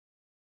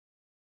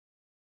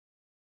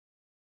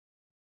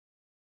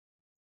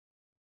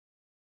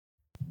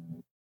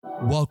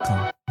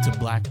Welcome to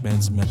Black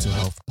Men's Mental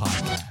Health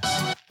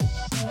Podcast.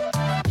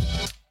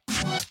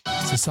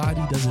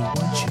 Society doesn't want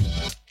you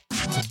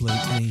to blame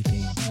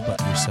anything but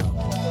yourself.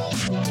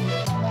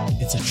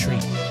 It's a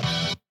trait,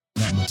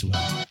 not mental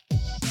health.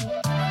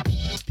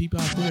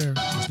 People out there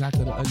is not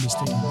going to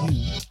understand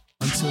you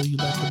until you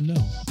let them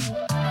know.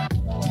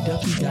 You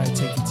definitely got to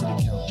take into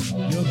account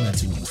your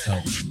mental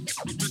health.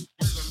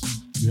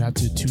 You have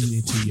to tune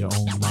into your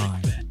own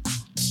mind.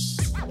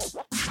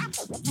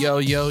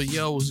 Yo,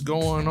 what's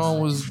going on?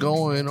 What's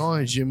going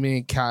on? It's your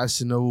man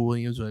Casanova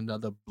Williams with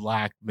another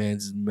Black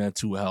Men's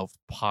Mental Health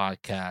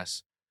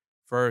Podcast.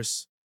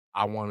 First,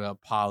 I want to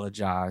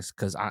apologize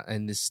because I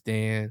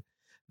understand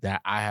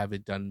that I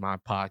haven't done my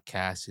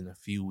podcast in a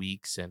few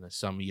weeks, and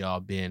some of y'all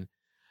been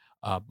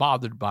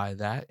bothered by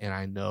that. And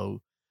I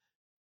know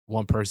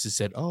one person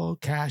said, "Oh,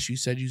 Cash, you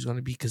said you was going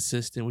to be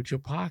consistent with your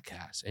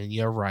podcast," and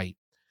you're right.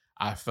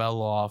 I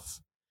fell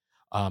off.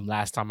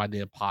 Last time I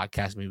did a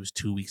podcast, maybe it was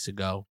 2 weeks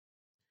ago.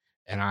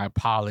 And I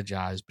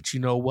apologize, but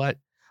you know what?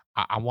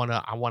 I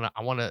wanna.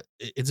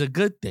 It's a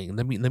good thing.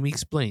 Let me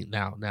explain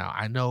now.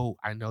 I know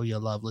you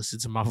love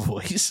listening to my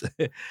voice,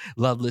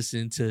 love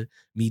listening to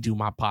me do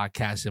my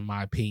podcast and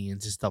my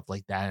opinions and stuff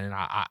like that, and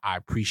I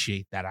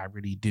appreciate that. I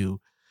really do.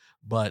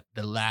 But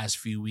the last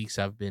few weeks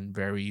have been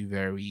very,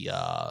 very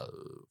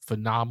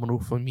phenomenal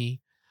for me.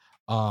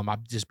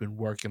 I've just been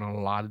working on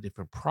a lot of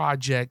different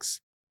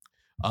projects.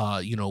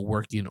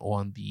 Working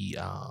on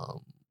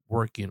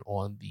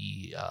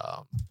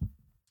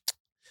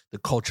the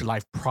Culture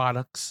Life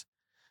products.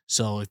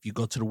 So if you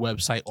go to the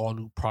website, all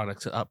new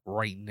products are up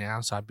right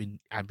now. So I've been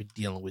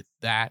dealing with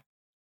that.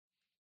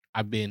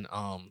 I've been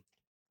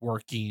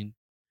working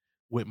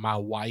with my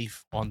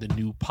wife on the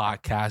new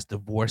podcast,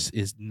 Divorce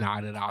is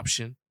Not an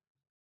Option.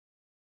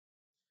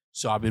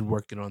 So I've been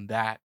working on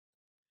that.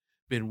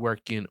 Been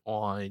working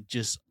on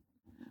just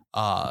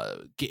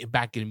getting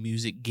back in the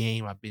music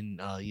game. I've been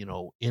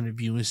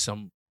interviewing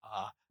some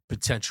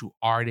potential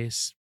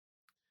artists.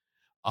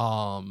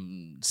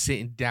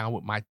 Sitting down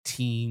with my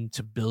team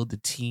to build the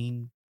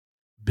team,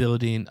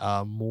 building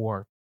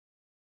more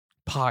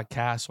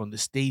podcasts on the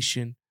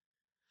station.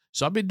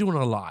 So I've been doing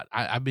a lot.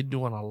 I've been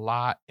doing a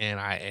lot, and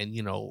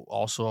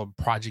also a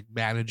project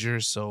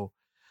manager. So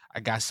I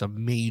got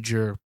some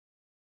major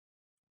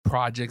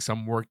projects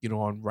I'm working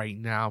on right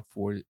now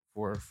for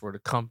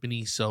the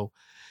company. So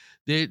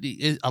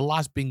a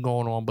lot's been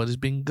going on, but it's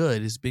been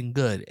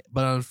good.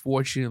 But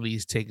unfortunately,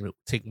 it's taking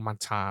my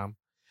time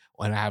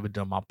when I haven't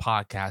done my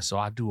podcast. So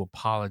I do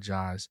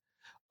apologize.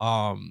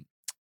 I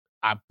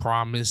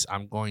promise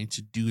I'm going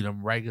to do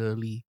them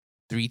regularly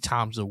 3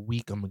 times a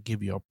week. I'm going to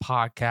give you a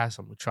podcast.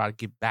 I'm going to try to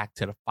get back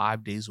to the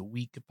 5 days a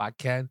week if I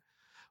can.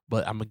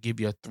 But I'm going to give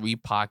you a 3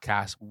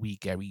 podcast a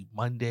week every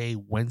Monday,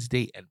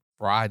 Wednesday, and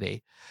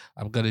Friday.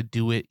 I'm going to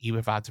do it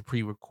even if I have to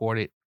pre-record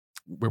it,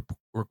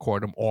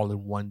 record them all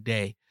in one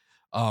day.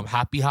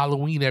 Happy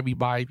Halloween,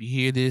 everybody. If you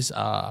hear this,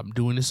 I'm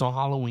doing this on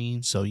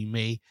Halloween, so you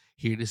may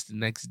hear this the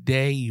next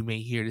day. You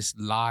may hear this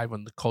live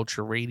on the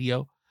Culture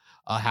Radio.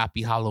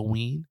 Happy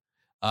Halloween.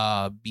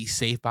 Be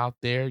safe out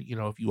there.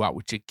 If you out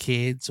with your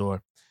kids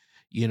or,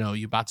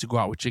 you're about to go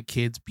out with your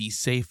kids, be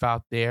safe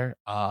out there.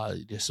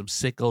 There's some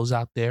sickos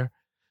out there.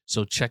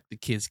 So check the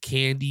kids'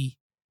 candy.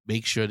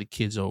 Make sure the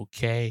kids are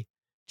okay.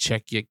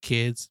 Check your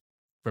kids.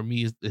 For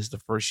me, it's the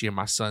first year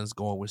my son's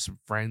going with some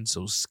friends,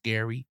 so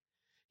scary.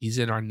 He's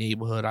in our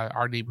neighborhood.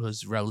 Our neighborhood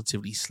is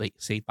relatively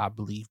safe, I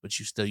believe, but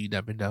you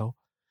never know.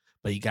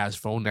 But he got his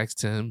phone next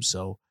to him,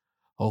 so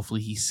hopefully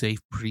he's safe.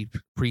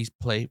 Please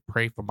pray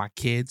for my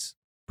kids,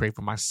 pray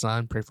for my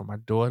son, pray for my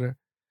daughter.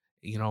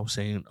 You know what I'm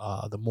saying?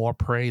 The more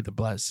pray, the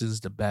blessings,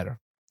 the better.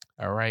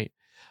 All right?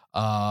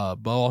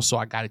 But also,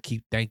 I got to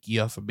keep thanking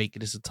you for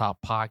making this a top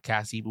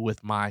podcast, even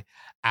with my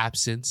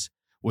absence.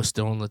 We're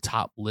still on the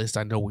top list.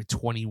 I know we're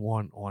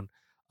 21 on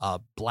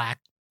Black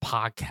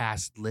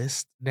Podcast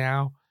list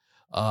now.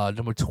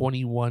 Number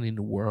 21 in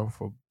the world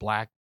for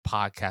Black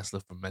Podcast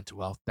list for mental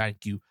health.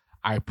 Thank you.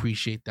 I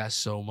appreciate that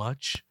so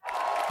much.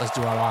 Let's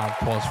do a round of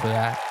applause for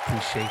that.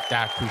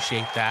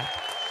 Appreciate that.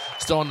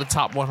 Still on the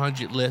top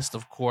 100 list,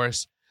 of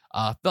course.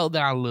 Fell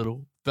down a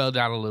little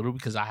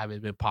because I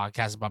haven't been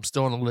podcasting, but I'm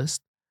still on the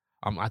list.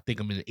 I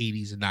think I'm in the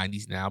 80s and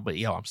 90s now, but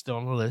I'm still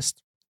on the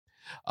list.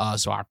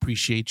 So I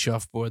appreciate you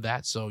for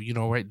that. So,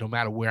 right, no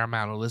matter where I'm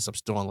at on the list, I'm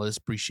still on the list.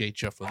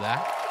 Appreciate you for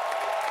that.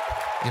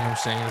 You know what I'm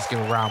saying? Let's give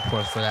a round of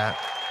applause for that.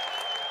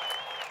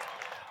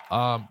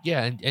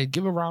 And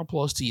give a round of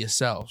applause to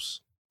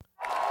yourselves.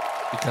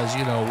 Because,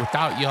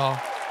 without y'all,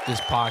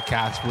 this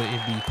podcast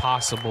wouldn't be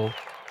possible.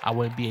 I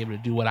wouldn't be able to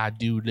do what I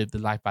do, live the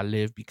life I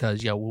live,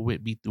 because, we're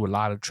with me through a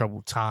lot of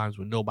troubled times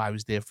when nobody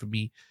was there for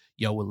me.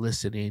 Y'all were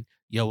listening.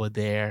 Y'all were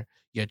there.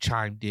 You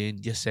chimed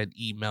in. You sent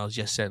emails.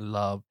 You sent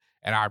love.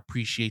 And I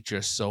appreciate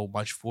you so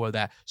much for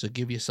that. So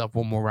give yourself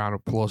one more round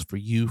of applause for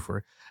you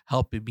for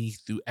helping me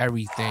through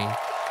everything.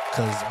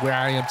 Because where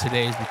I am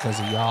today is because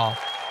of y'all.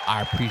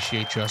 I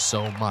appreciate you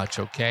so much,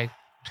 okay?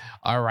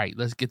 All right,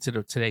 let's get to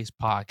today's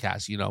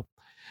podcast.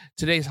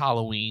 Today's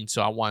Halloween,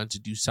 so I wanted to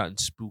do something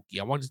spooky.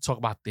 I wanted to talk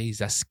about things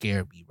that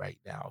scare me right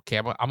now. Okay,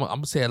 I'm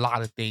gonna say a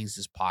lot of things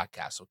this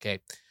podcast. Okay,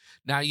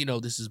 now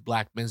this is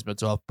Black Men's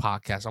Mental Health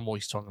Podcast. I'm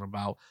always talking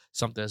about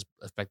something that's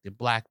affecting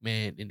Black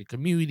men in the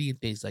community and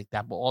things like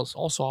that. But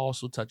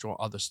also touch on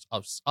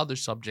other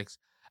subjects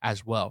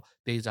as well.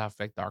 Things that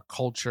affect our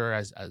culture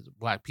as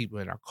Black people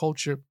in our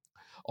culture.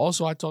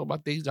 Also, I talk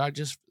about things that are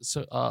just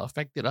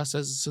affected us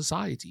as a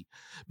society,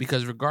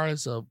 because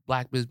regardless of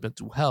Black men's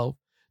mental health,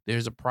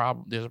 there's a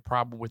problem. There's a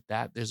problem with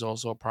that. There's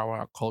also a problem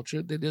with our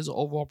culture. Then there's an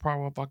overall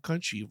problem of our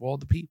country, of all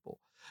the people.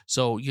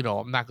 So,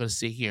 I'm not going to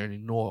sit here and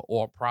ignore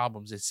all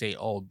problems and say,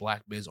 oh,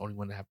 Black men's only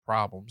want to have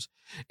problems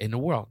in the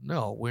world.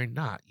 No, we're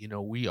not.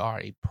 We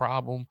are a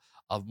problem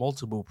of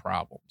multiple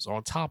problems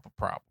on top of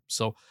problems.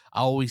 So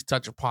I always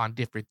touch upon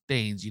different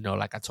things,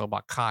 like I talk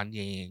about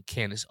Kanye and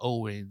Candace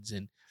Owens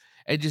and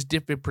just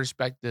different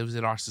perspectives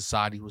in our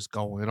society, what's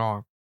going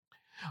on.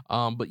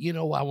 But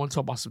I want to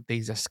talk about some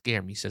things that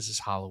scare me since it's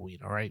Halloween.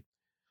 All right.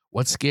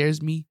 What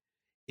scares me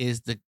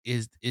is the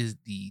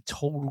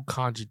total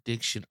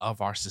contradiction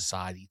of our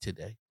society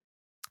today.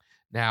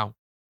 Now,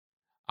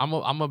 I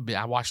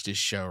watched this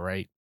show,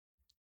 right?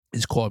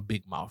 It's called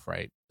Big Mouth,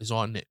 right? It's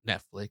on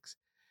Netflix.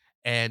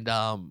 And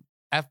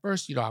at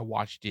first, I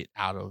watched it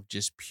out of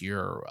just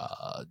pure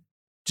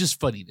just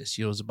funniness.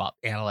 It was about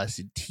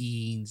adolescent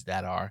teens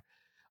that are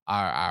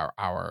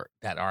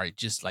that are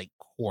just like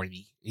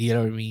corny. You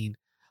know what I mean?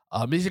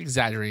 It's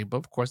exaggerated, but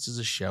of course, it's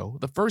a show.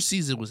 The first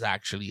season was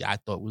actually, I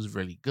thought, was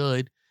really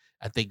good.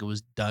 I think it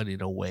was done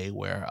in a way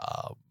where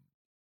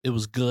it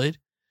was good.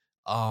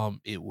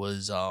 It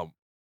was I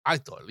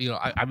thought,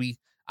 I mean,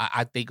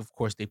 I think of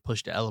course they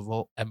pushed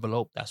the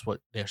envelope. That's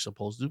what they're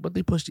supposed to do, but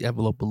they pushed the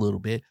envelope a little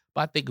bit.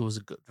 But I think it was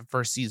a good. The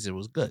first season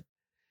was good.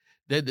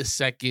 Then the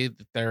second,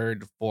 the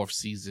third, the fourth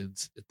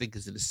seasons, I think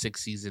it's in the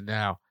sixth season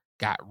now,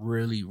 got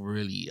really,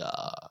 really,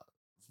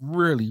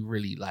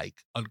 really like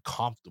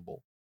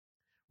uncomfortable.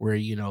 Where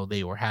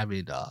they were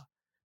having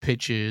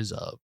pictures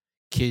of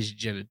kids'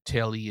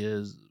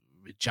 genitalias,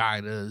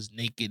 vaginas,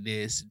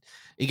 nakedness.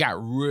 It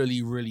got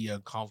really, really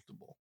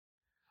uncomfortable.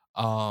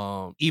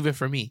 Even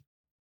for me.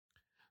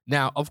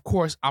 Now, of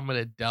course, I'm an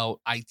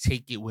adult. I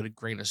take it with a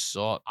grain of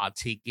salt. I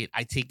take it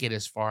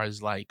as far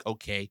as like,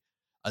 okay,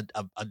 a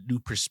new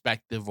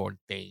perspective on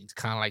things,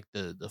 kind of like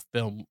the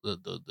film,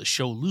 the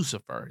show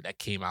Lucifer that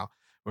came out.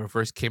 When it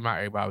first came out,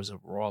 everybody was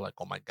raw, like,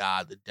 oh my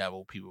God, the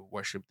devil, people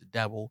worship the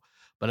devil.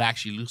 But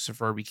actually,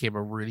 Lucifer became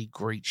a really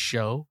great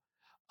show.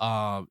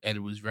 And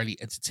it was really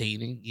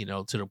entertaining,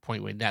 to the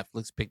point where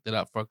Netflix picked it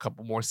up for a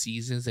couple more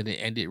seasons and it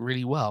ended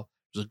really well.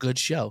 It was a good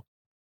show.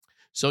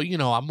 So,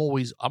 I'm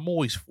always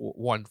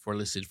one for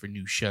listening for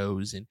new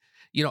shows. And,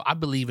 I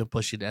believe in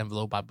pushing the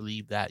envelope. I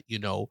believe that,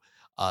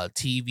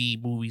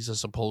 TV movies are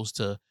supposed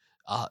to,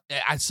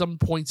 at some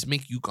points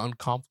make you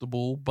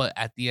uncomfortable, but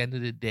at the end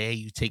of the day,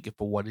 you take it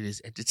for what it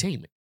is,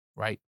 entertainment,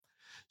 right?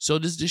 So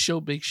this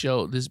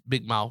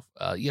Big Mouth,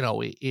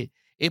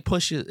 it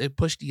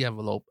pushed the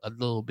envelope a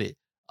little bit,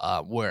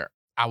 where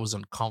I was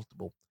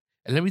uncomfortable.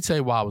 And let me tell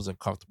you why I was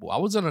uncomfortable. I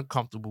wasn't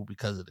uncomfortable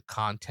because of the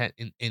content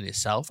in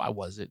itself. I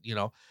wasn't,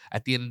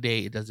 at the end of the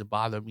day, it doesn't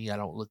bother me. I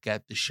don't look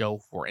at the show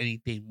for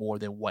anything more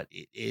than what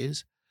it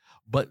is.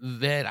 But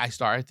then I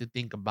started to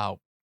think about,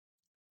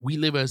 we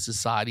live in a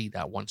society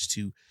that wants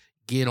to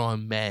get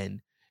on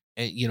men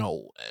and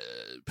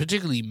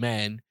particularly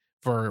men,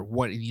 for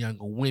wanting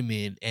younger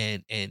women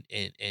and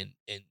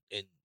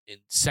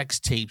sex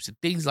tapes and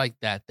things like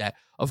that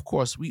of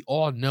course we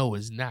all know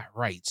is not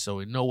right. So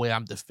in no way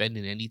I'm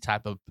defending any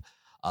type of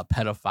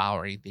pedophile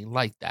or anything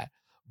like that.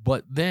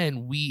 But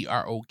then we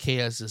are okay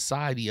as a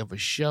society of a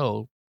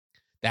show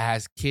that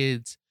has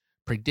kids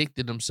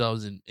predicting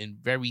themselves in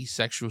very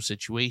sexual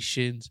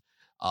situations,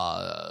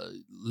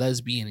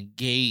 lesbian and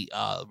gay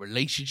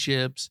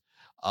relationships,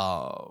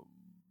 uh,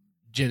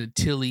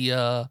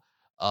 genitalia,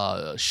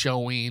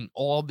 showing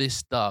all this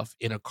stuff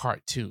in a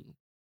cartoon.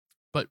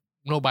 But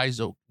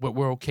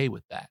we're okay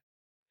with that.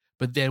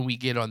 But then we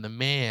get on the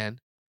man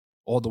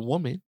or the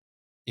woman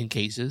in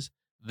cases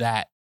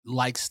that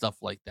like stuff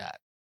like that.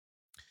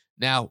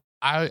 Now,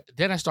 I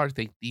started to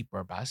think deeper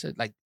about it. I said,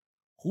 like,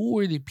 who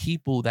are the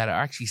people that are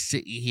actually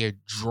sitting here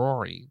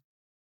drawing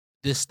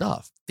this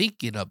stuff,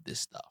 thinking of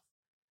this stuff?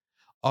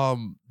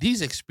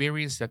 These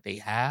experiences that they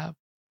have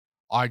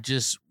are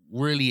just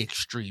really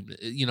extreme.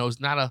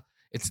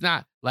 It's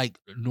not like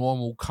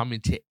normal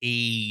coming to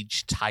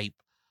age type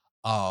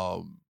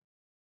um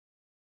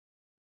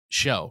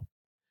show.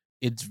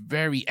 It's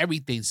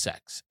everything's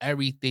sex.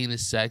 Everything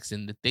is sex,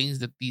 and the things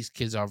that these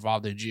kids are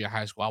involved in junior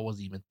high school, I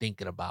wasn't even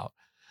thinking about.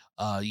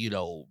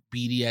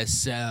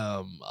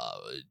 BDSM,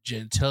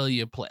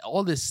 genitalia play,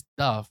 all this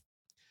stuff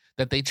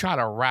that they try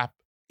to wrap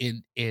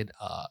in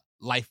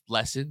life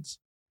lessons,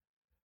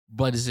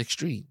 but it's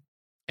extreme.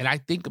 And I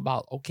think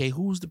about, okay,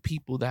 who's the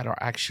people that are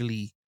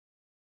actually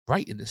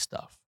writing this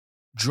stuff,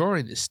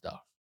 drawing this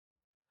stuff?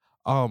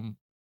 Um,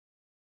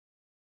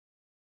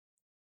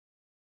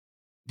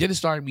 then it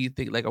started me to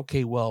think like,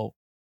 okay, well,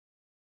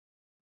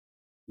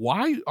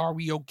 why are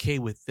we okay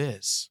with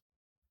this?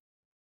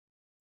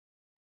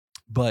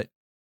 But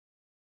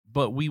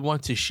we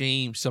want to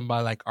shame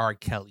somebody like R.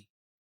 Kelly.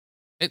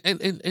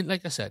 And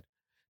like I said,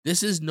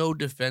 this is no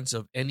defense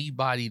of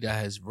anybody that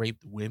has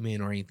raped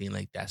women or anything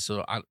like that.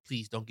 So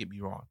please don't get me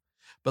wrong.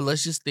 But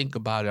let's just think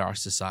about our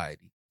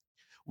society.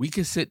 We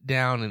could sit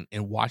down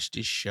and watch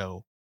this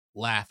show,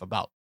 laugh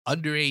about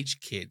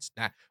underage kids.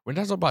 Now, we're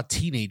not talking about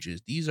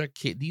teenagers. These are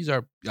kids.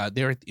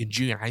 They're in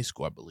junior high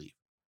school, I believe.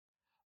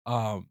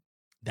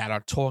 That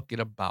are talking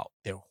about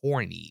they're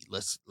horny.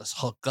 Let's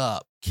hook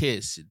up,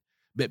 kiss, and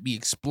let me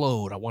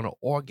explode. I want to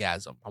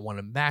orgasm. I want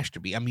to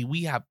masturbate. I mean,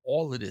 we have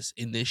all of this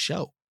in this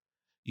show.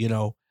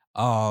 Showing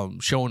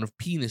of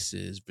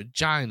penises,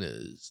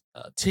 vaginas,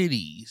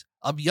 titties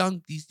of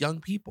these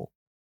young people.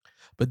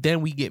 But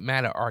then we get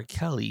mad at R.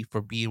 Kelly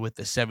for being with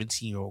a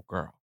 17-year-old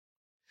girl.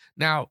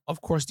 Now,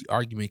 of course, the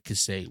argument could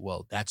say,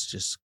 well, that's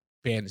just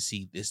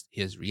fantasy. This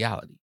is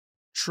reality.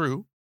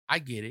 True, I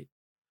get it.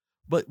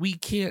 But we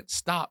can't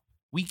stop.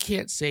 We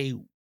can't say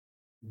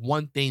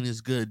one thing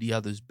is good, the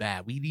other's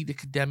bad. We need to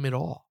condemn it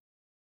all.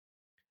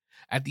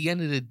 At the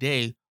end of the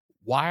day,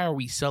 why are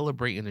we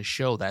celebrating a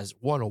show that's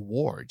won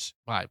awards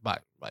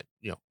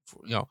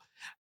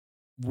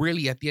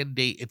really at the end of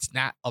the day, it's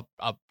not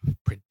a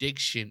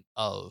prediction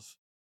of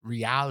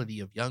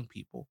reality of young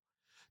people.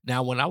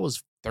 Now, when I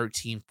was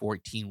 13,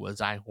 14,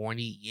 was I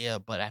horny? Yeah,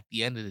 but at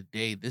the end of the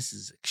day, this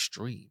is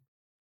extreme.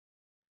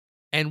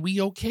 And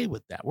we okay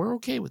with that. We're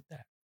okay with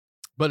that.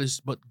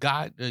 But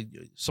God,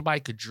 somebody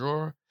could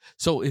draw.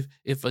 So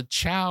if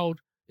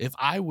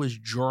I was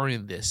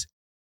drawing this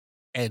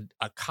and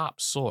a cop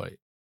saw it,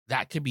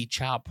 that could be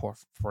child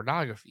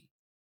pornography,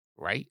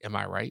 right? Am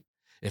I right?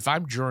 If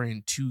I'm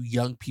drawing two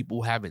young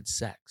people having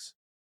sex,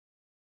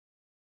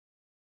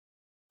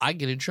 I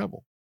get in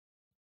trouble,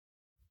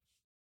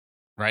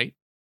 right?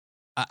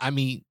 I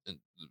mean,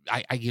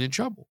 I get in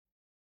trouble.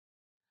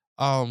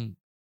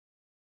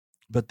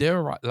 But they're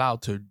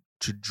allowed to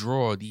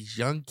draw these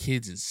young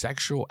kids in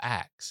sexual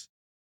acts,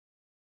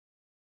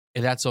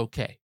 and that's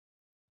okay.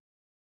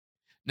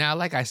 Now,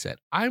 like I said,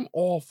 I'm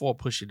all for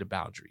pushing the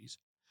boundaries,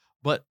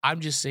 but I'm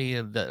just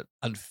saying the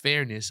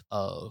unfairness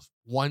of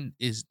one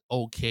is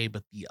okay,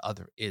 but the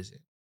other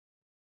isn't.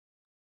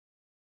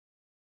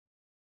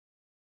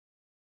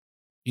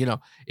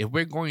 If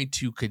we're going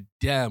to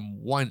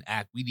condemn one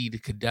act, we need to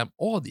condemn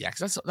all the acts.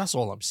 That's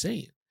all I'm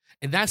saying.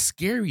 And that's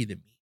scary to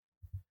me.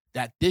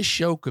 That this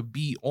show could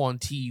be on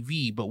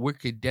TV, but we're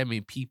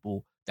condemning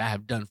people that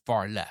have done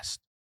far less.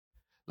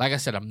 Like I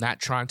said, I'm not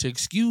trying to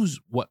excuse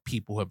what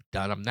people have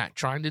done. I'm not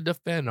trying to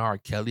defend R.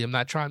 Kelly. I'm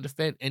not trying to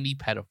defend any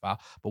pedophile.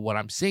 But what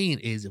I'm saying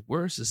is, if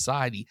we're a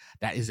society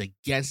that is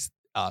against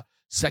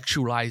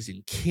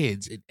sexualizing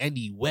kids in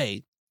any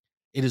way,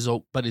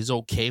 but it's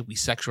okay if we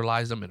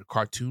sexualize them in a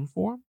cartoon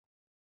form.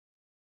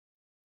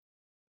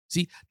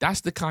 See,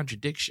 that's the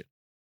contradiction.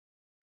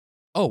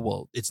 Oh,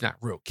 well, it's not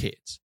real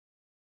kids.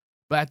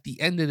 But at the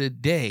end of the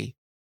day,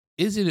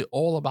 isn't it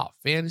all about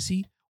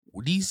fantasy?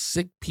 These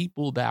sick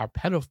people that are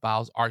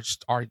pedophiles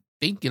are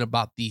thinking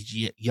about these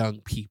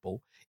young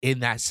people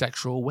in that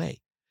sexual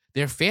way.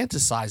 They're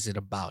fantasizing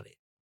about it,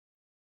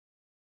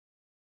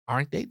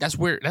 aren't they? That's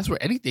where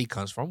anything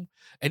comes from.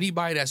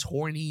 Anybody that's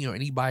horny or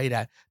anybody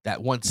that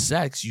wants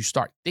sex, you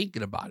start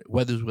thinking about it,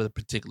 whether it's with a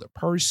particular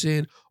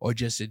person or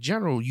just in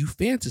general, you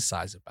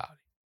fantasize about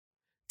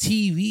it.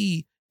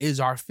 TV is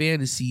our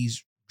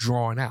fantasies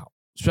drawn out,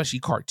 especially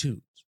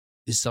cartoons.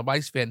 It's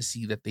somebody's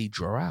fantasy that they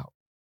draw out.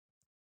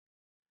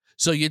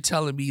 So you're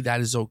telling me that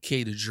it's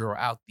okay to draw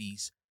out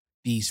these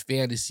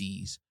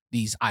fantasies,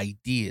 these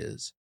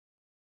ideas,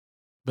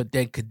 but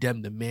then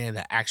condemn the man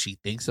that actually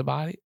thinks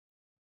about it?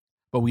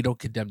 But we don't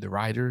condemn the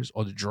writers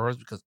or the drawers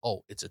because,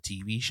 it's a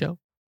TV show?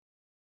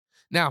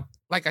 Now,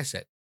 like I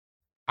said,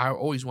 I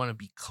always want to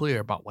be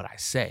clear about what I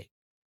say.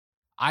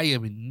 I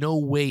am in no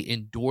way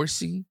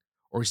endorsing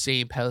or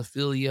saying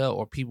pedophilia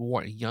or people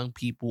wanting young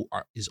people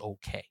is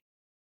okay.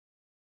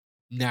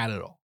 Not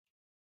at all.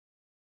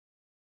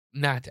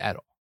 Not at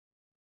all.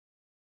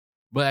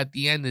 But at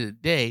the end of the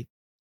day,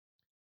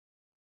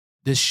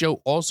 this show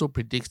also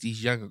predicts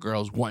these younger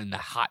girls wanting the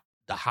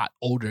hot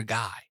older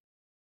guy.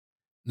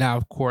 Now,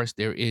 of course,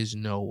 there is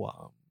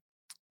no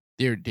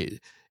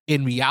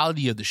in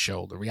reality of the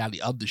show,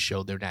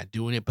 they're not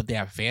doing it, but they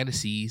have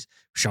fantasies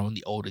showing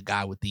the older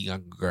guy with the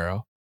younger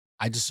girl.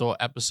 I just saw an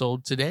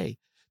episode today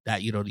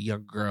that, the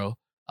young girl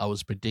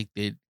was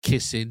predicted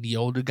kissing the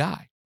older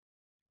guy.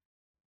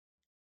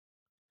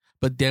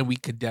 But then we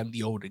condemn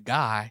the older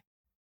guy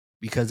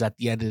because at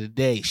the end of the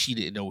day, she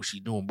didn't know what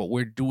she's doing. But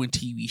we're doing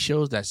TV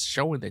shows that's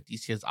showing that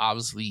these kids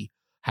obviously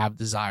have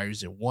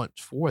desires and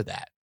wants for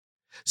that.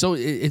 So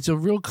it's a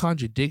real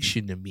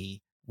contradiction to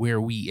me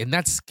and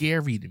that's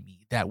scary to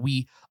me, that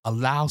we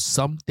allow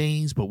some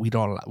things, but we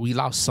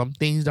allow some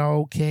things that are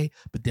okay,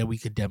 but then we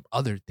condemn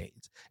other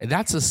things. And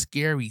that's a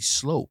scary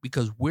slope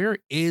because where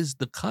is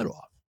the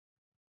cutoff?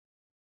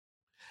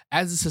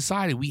 As a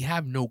society, we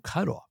have no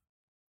cutoff.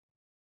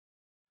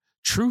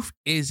 Truth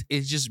is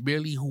just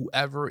merely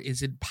whoever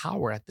is in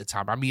power at the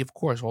time. I mean, of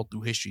course, all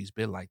through history has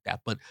been like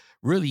that, but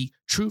really,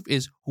 truth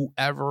is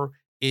whoever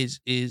is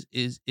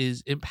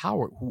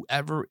empowered.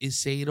 Whoever is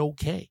saying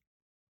okay.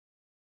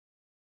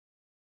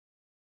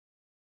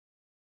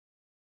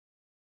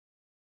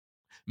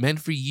 Women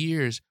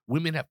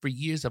have for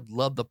years have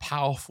loved the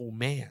powerful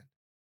man.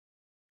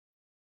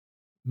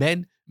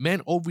 Men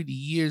over the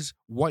years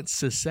want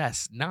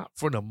success, not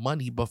for the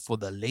money, but for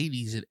the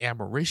ladies and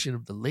admiration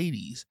of the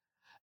ladies.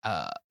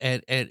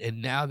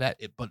 And now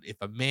but if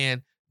a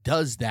man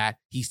does that,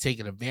 he's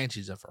taking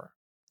advantage of her.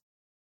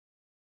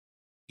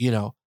 You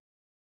know,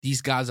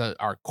 these guys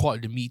are caught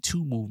in the Me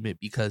Too movement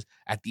because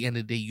at the end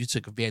of the day, you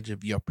took advantage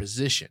of your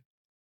position.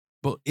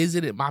 But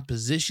isn't it my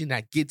position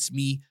that gets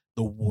me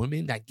the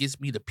woman, that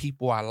gets me the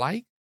people I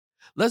like?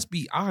 Let's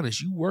be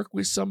honest. You work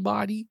with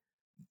somebody,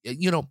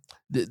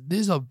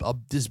 there's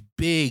this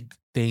big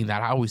thing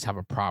that I always have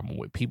a problem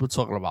with. People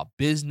talking about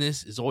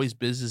business. It's always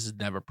business, is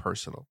never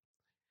personal.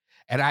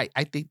 And I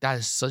think that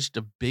is such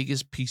the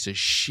biggest piece of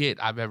shit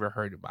I've ever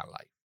heard in my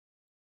life.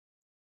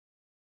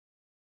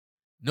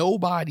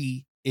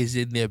 Nobody is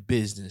in their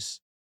business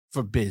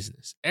for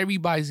business.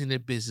 Everybody's in their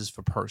business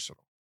for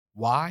personal.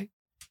 Why?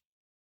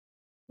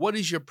 What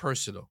is your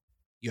personal?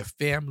 Your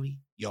family,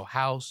 your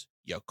house,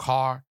 your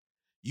car.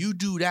 You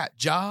do that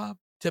job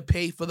to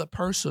pay for the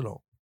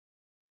personal.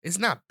 It's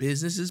not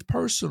business, it's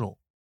personal.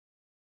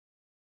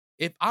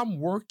 If I'm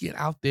working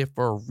out there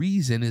for a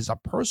reason, is a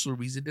personal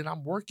reason, then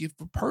I'm working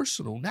for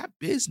personal, not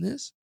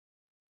business.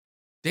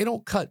 They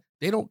don't cut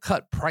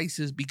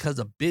prices because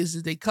of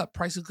business. They cut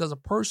prices because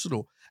of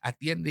personal. At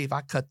the end of the day, if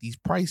I cut these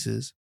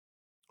prices,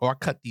 or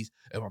cut these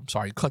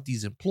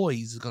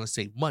employees, it's going to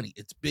save money.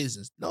 It's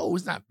business. No,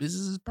 it's not.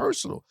 Business is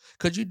personal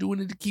because you're doing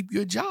it to keep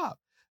your job.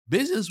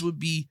 Business would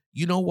be,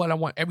 you know what? I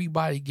want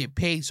everybody to get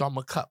paid, so I'm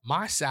going to cut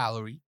my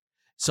salary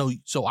so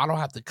I don't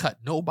have to cut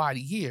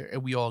nobody here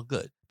and we all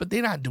good. But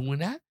they're not doing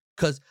that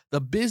because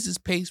the business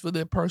pays for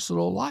their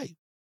personal life.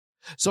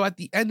 So at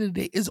the end of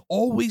the day, it's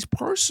always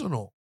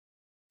personal.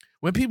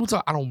 When people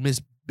talk, I don't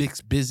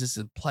mix business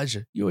and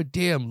pleasure, you're a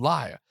damn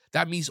liar.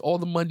 That means all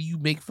the money you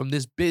make from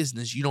this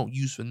business, you don't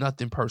use for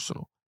nothing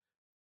personal.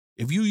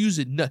 If you use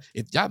it,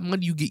 if that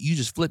money you get, you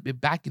just flip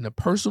it back into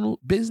personal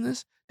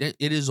business, then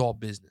it is all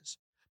business.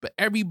 But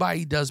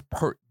everybody does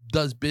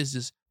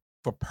business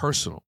for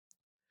personal.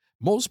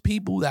 Most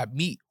people that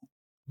meet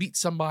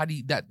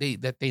somebody that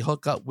they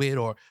hook up with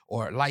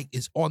or like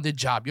is on the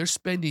job. You're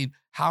spending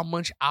how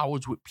much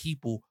hours with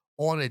people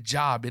on a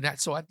job, and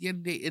so at the end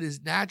of the day, it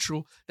is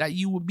natural that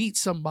you will meet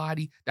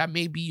somebody that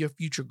may be your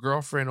future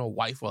girlfriend or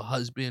wife or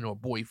husband or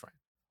boyfriend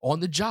on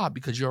the job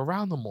because you're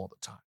around them all the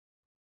time.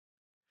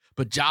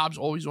 But jobs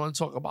always want to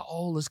talk about,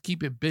 oh, let's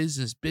keep it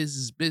business.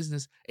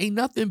 Ain't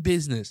nothing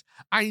business.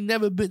 I ain't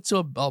never been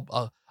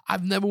to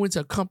I've never went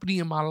to a company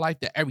in my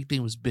life that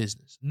everything was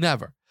business.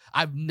 Never.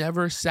 I've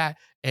never sat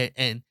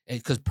and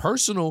because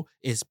personal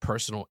is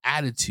personal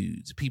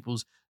attitudes,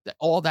 people's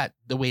all that,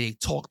 the way they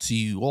talk to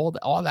you,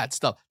 all that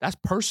stuff. That's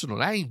personal.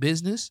 That ain't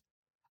business.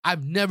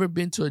 I've never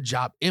been to a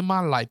job in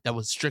my life that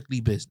was strictly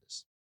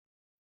business.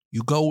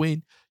 You go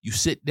in, you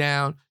sit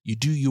down, you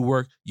do your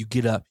work, you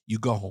get up, you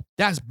go home.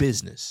 That's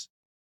business.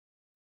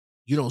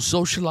 You don't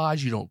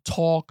socialize, you don't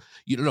talk.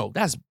 You don't know.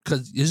 That's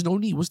because there's no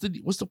need. What's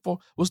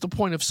the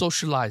point of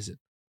socializing?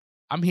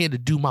 I'm here to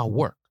do my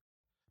work.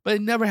 But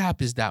it never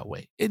happens that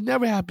way. It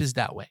never happens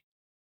that way.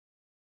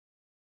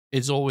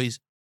 It's always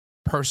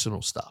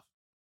personal stuff.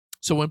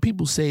 So when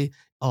people say,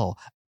 oh,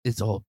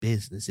 it's all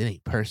business, it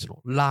ain't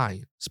personal,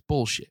 lying, it's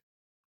bullshit.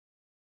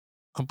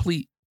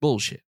 Complete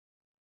bullshit.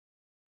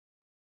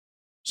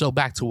 So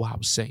back to what I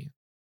was saying.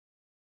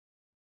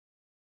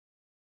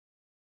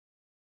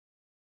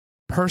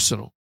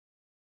 Personal.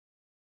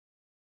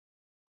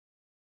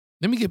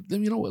 Let me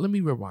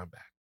rewind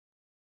back.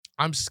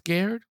 I'm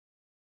scared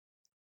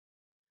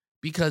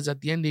because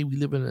at the end of the day, we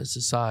live in a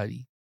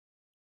society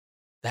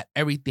that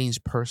everything's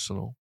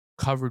personal,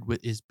 covered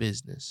with is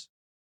business.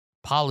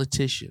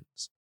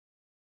 Politicians,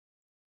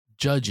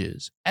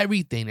 judges,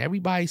 everything.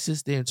 Everybody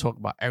sits there and talk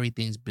about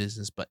everything's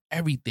business, but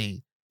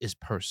everything is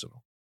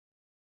personal.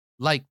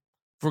 Like,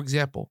 for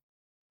example,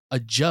 a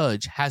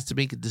judge has to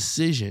make a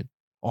decision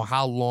on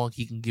how long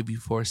he can give you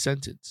for a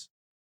sentence.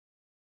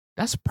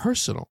 That's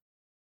personal.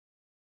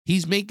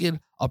 He's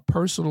making a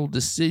personal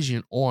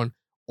decision on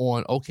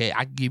okay,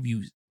 I give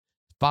you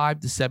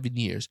 5 to 7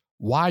 years.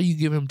 Why you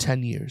give him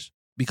 10 years?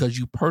 Because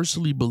you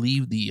personally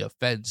believe the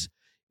offense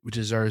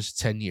deserves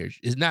 10 years.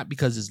 It's not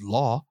because it's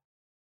law.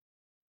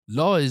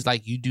 Law is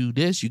like you do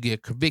this, you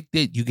get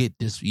convicted, you get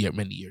this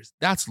many years.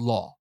 That's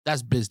law.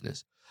 That's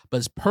business. But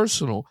it's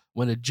personal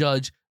when a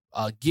judge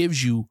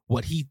gives you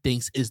what he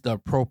thinks is the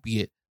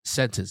appropriate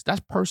sentence.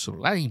 That's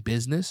personal. That ain't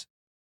business.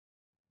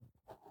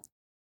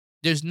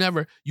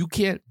 You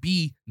can't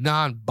be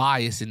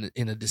non-biased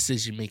in a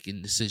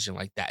decision-making decision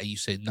like that. And you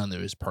say none of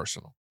it is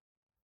personal.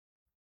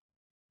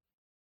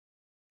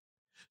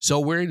 So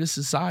we're in a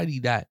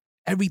society that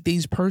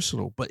everything's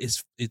personal, but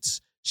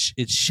it's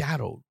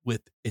shadowed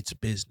with its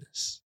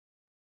business.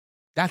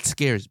 That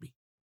scares me.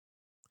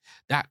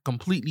 That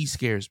completely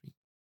scares me.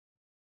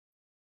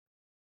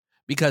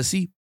 Because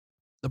see,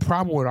 the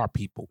problem with our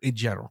people in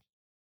general,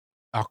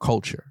 our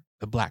culture,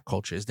 the black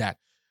culture, is that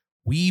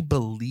we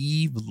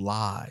believe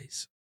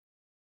lies.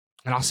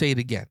 And I'll say it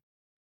again.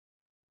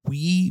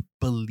 We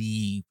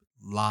believe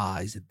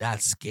lies, and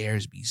that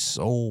scares me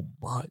so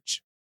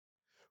much.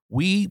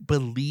 We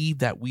believe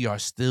that we are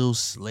still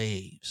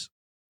slaves,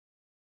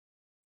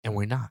 and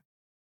we're not.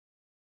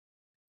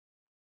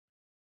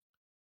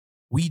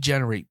 We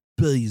generate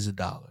billions of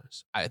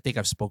dollars. I think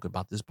I've spoken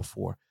about this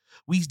before.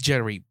 We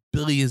generate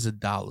billions of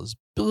dollars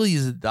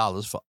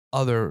for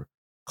other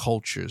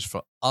cultures,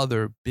 for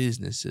other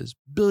businesses,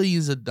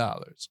 billions of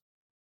dollars.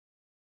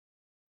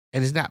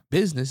 And it's not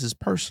business, it's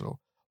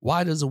personal.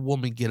 Why does a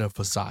woman get a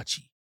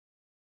Versace,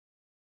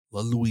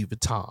 a Louis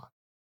Vuitton,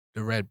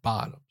 the red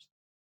bottoms?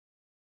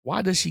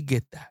 Why does she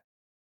get that?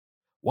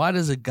 Why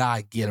does a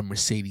guy get a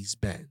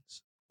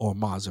Mercedes-Benz or a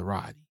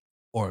Maserati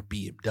or a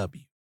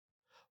BMW?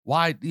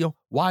 Why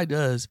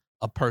does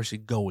a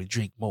person go and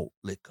drink malt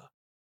liquor?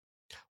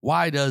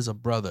 Why does a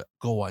brother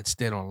go and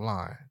stand on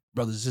line,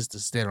 brothers and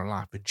sisters stand on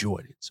line for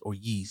Jordans or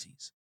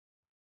Yeezys?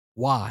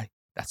 Why?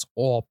 That's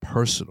all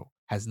personal.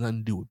 Has nothing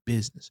to do with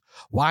business.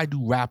 Why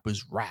do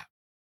rappers rap?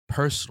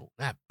 Personal,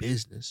 not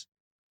business.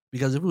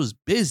 Because if it was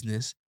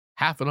business,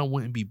 half of them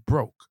wouldn't be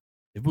broke.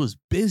 If it was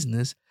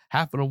business,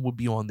 half of them would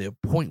be on their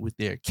point with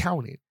their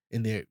accountant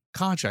and their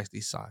contracts they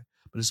sign.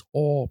 But it's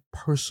all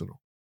personal.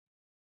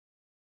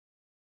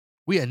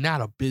 We are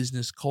not a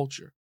business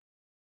culture.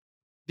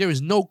 There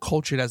is no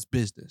culture that's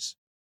business.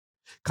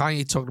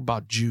 Kanye talked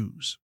about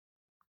Jews.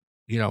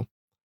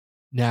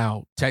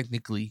 Now,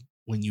 technically,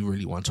 when you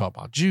really want to talk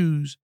about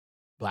Jews,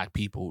 black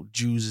people,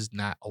 Jews is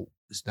not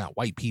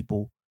white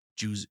people.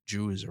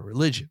 Jew is a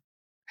religion.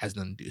 Has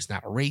nothing to do. It's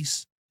not a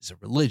race. It's a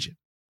religion.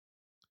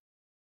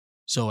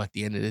 So at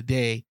the end of the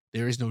day,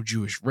 there is no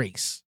Jewish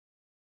race.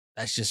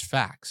 That's just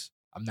facts.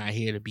 I'm not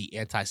here to be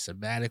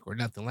anti-Semitic or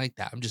nothing like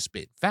that. I'm just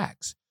spitting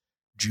facts.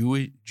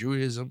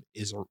 Judaism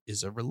is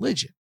a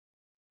religion.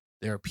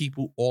 There are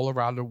people all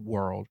around the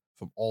world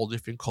from all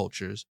different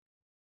cultures,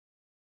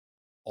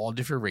 all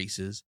different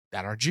races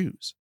that are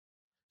Jews.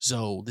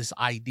 So this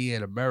idea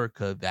in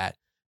America that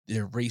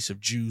the race of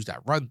Jews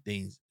that run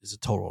things is a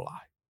total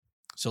lie.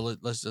 So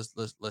let's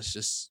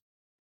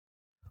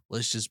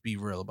just be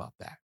real about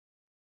that.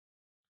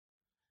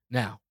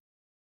 Now,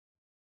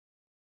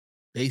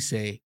 they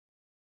say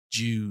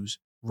Jews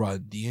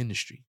run the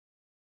industry.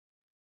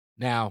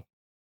 Now,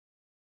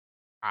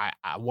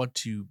 I want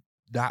to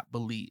not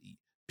believe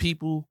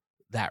people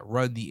that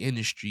run the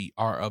industry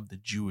are of the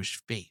Jewish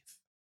faith.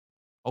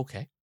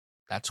 Okay,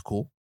 that's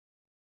cool.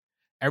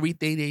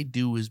 Everything they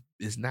do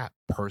is not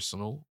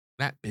personal.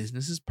 That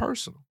business is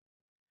personal.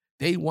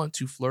 They want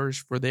to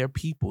flourish for their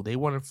people. They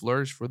want to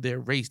flourish for their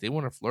race. They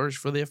want to flourish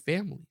for their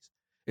families.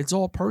 It's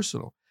all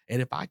personal.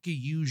 And if I could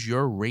use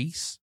your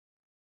race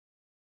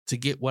to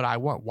get what I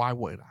want, why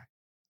wouldn't I?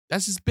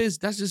 That's just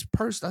business.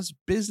 That's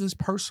business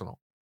personal.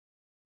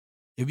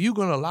 If you're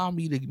going to allow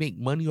me to make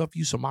money off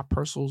you so my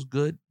personal's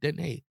good, then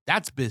hey,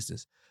 that's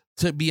business.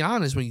 To be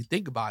honest, when you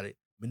think about it,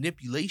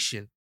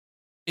 manipulation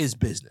is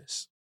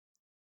business.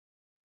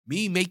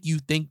 Me make you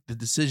think the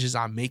decisions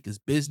I make is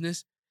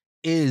business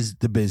is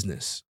the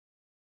business.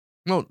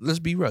 No, let's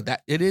be real.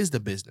 That it is the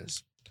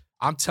business.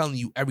 I'm telling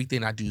you,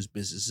 everything I do is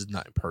business. Is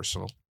nothing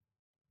personal.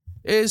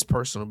 It is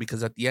personal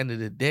because at the end of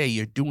the day,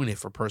 you're doing it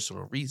for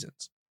personal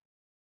reasons.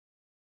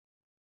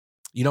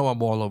 I'm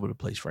all over the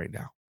place right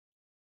now.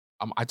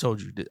 I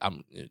told you that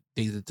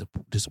things that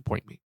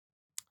disappoint me.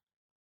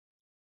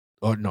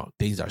 Or no,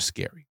 things are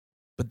scary.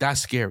 But that's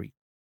scary.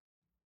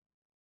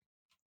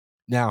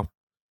 Now,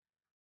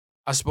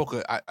 I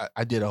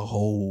did a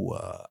whole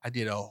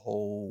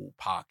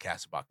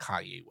podcast about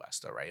Kanye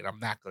West, all right? And I'm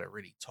not going to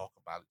really talk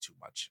about it too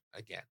much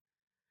again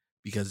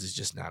because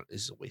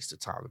it's a waste of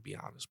time, to be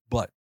honest.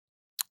 But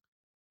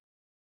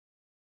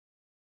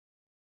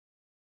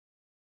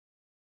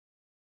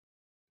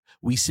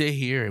we sit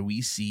here and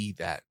we see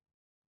that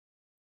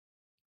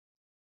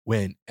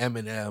when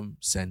Eminem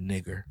said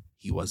nigger,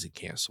 he wasn't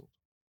canceled.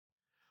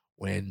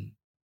 When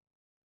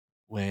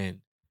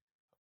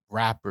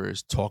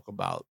rappers talk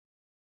about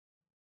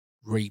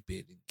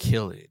raping and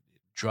killing and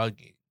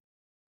drugging,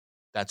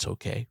 that's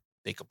okay.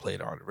 They can play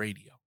it on the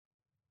radio.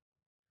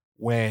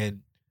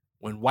 When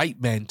white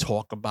men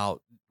talk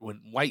about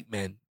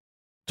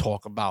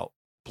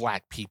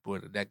black people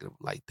in a negative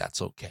light,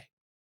 that's okay.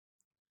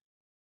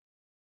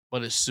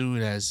 But as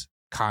soon as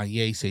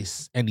Kanye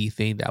says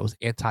anything that was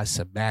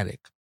anti-Semitic,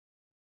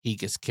 he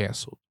gets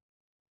canceled.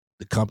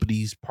 The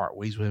companies part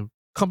ways with him.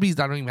 Companies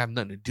that don't even have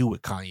nothing to do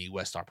with Kanye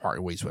West are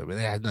parting ways with him.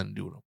 They had nothing to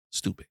do with him.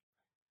 Stupid.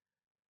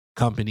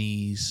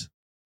 Companies,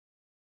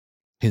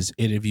 his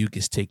interview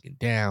gets taken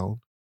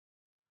down.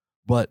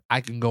 But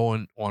I can go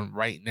on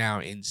right now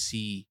and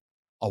see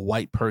a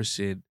white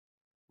person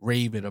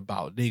raving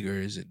about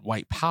niggers and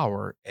white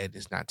power, and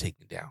it's not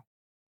taken down.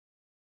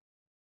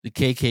 The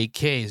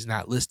KKK is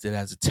not listed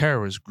as a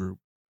terrorist group,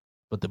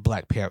 but the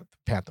Black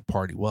Panther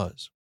Party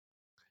was.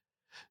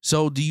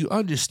 So do you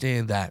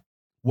understand that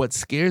what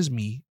scares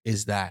me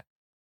is that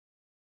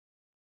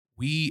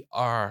we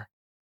are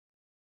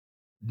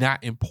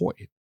not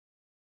important.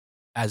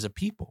 as a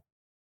people,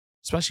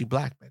 especially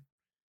black men.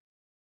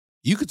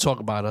 You could talk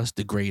about us,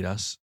 degrade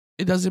us.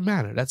 It doesn't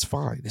matter. That's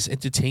fine. It's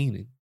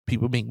entertaining.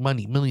 People make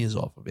money, millions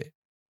off of it.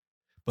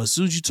 But as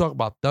soon as you talk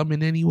about them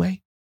in any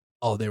way,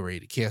 oh, they're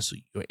ready to cancel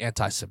you. You're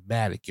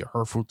anti-Semitic. You're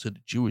hurtful to the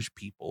Jewish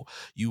people.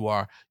 You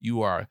are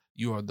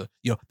the,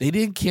 they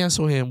didn't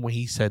cancel him when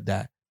he said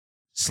that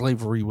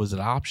slavery was an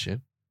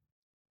option.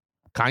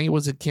 Kanye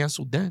wasn't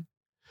canceled then.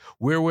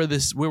 Where was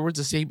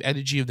the same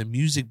energy of the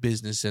music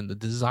business and the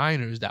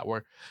designers that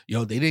were,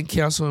 they didn't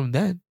cancel him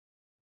then.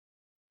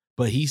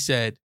 But he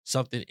said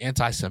something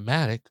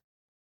anti-Semitic.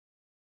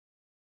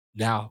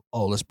 Now,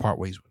 let's part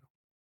ways with him.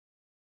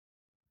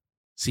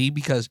 See,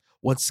 because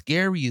what's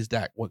scary is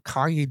that what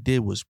Kanye did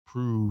was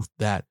prove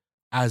that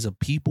as a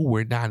people,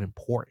 we're not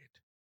important.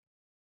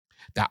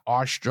 That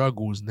our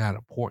struggle is not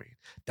important.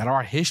 That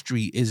our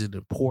history isn't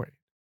important.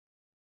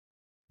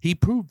 He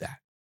proved that.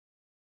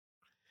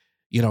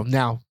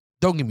 Now,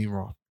 don't get me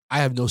wrong. I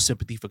have no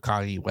sympathy for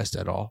Kanye West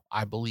at all.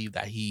 I believe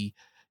that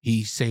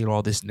he's saying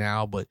all this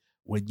now, but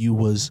when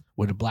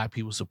the black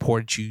people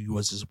supported you, you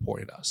wasn't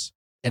supporting us.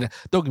 And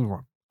don't get me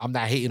wrong. I'm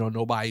not hating on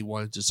nobody who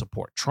wanted to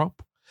support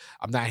Trump.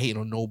 I'm not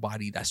hating on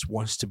nobody that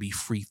wants to be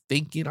free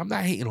thinking. I'm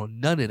not hating on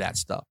none of that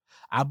stuff.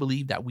 I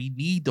believe that we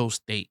need those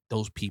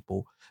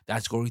people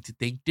that's going to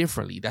think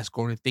differently, that's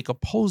going to think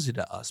opposite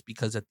to us,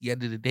 because at the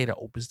end of the day, that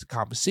opens the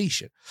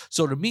conversation.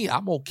 So to me,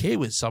 I'm okay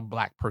with some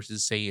black person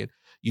saying,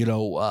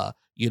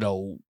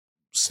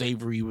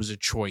 slavery was a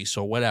choice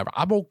or whatever.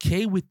 I'm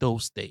okay with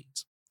those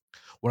things.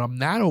 What I'm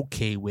not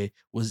okay with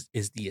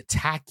is the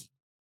attacking.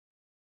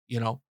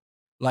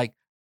 Like,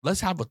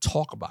 let's have a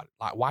talk about it.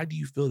 Like, why do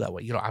you feel that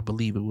way? I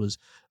believe it was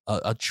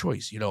a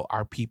choice.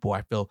 Our people,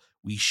 I feel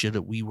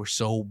we were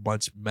so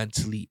much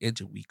mentally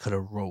into, we could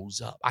have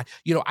rose up.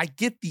 I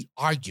get the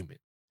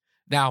argument.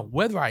 Now,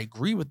 whether I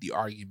agree with the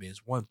argument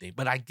is one thing,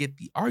 but I get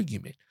the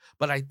argument.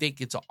 But I think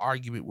it's an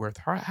argument worth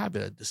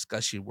having, a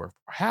discussion worth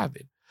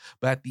having.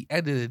 But at the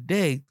end of the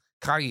day,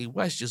 Kanye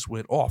West just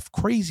went off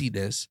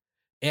craziness,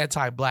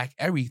 anti-black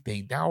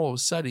everything. Now all of a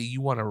sudden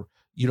you want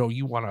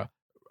to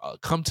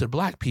come to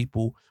black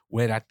people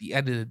when at the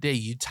end of the day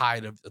you're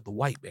tired of the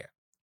white man.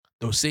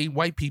 Those same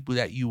white people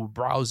that you were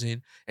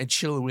browsing and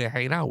chilling with and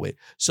hanging out with.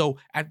 So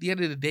at the end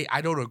of the day, I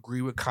don't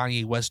agree with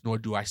Kanye West, nor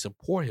do I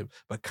support him.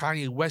 But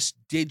Kanye West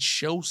did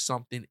show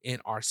something in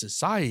our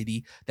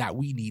society that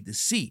we need to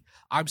see.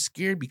 I'm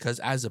scared because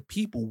as a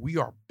people, we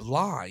are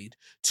blind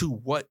to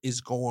what is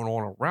going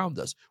on around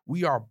us.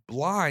 We are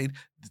blind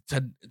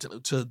to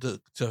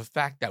the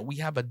fact that we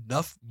have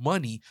enough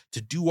money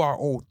to do our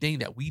own thing,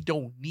 that we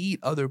don't need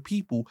other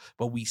people,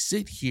 but we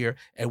sit here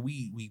and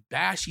we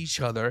bash each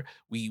other,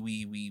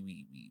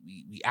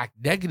 we act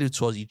negative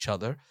towards each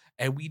other,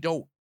 and we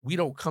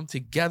don't come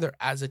together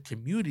as a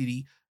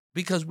community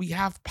because we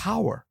have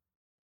power.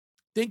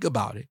 Think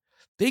about it.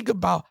 Think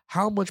about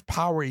how much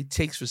power it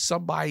takes for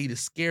somebody to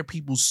scare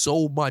people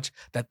so much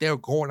that they're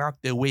going out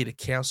their way to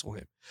cancel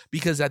him.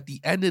 Because at the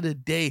end of the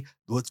day,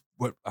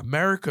 what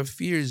America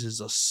fears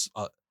is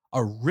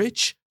a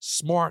rich,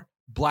 smart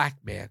black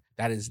man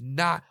that is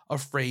not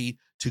afraid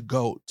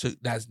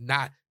that's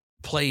not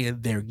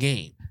playing their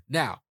game.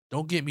 Now,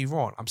 don't get me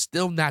wrong. I'm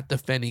still not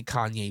defending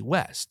Kanye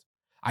West.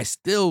 I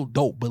still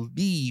don't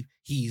believe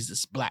he's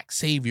this black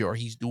savior or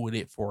he's doing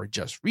it for a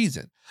just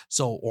reason.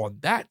 So on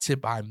that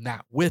tip, I'm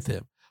not with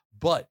him.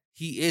 But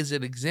he is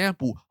an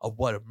example of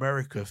what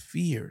America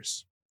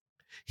fears.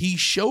 He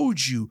showed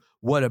you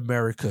what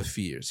America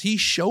fears. He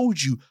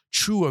showed you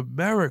true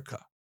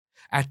America.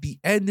 At the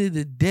end of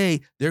the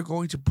day, they're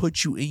going to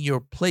put you in your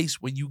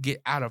place when you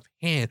get out of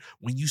hand,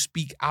 when you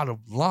speak out of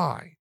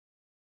line.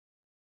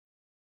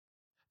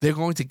 They're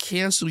going to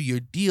cancel your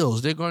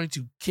deals. They're going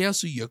to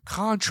cancel your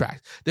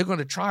contracts. They're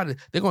going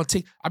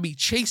to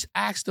Chase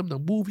asked them to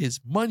move his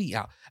money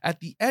out. At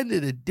the end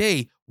of the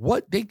day,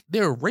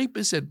 they're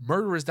rapists and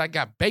murderers that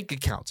got bank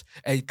accounts.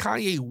 And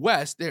Kanye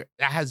West, that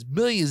has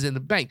millions in the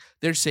bank,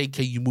 they're saying,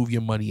 can you move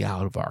your money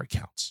out of our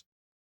accounts?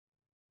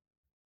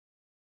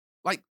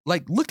 Like,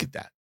 look at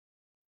that.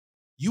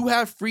 You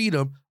have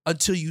freedom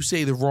until you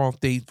say the wrong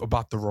thing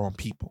about the wrong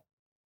people.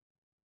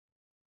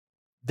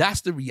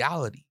 That's the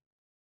reality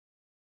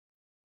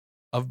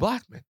of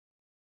black men.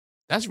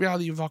 That's the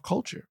reality of our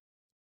culture.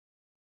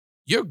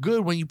 You're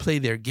good when you play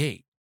their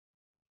game.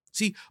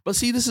 See,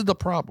 this is the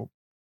problem.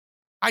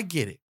 I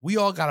get it. We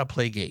all got to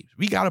play games.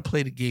 We got to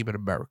play the game in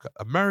America.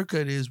 America,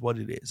 it is what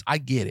it is. I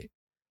get it.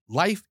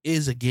 Life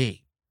is a game.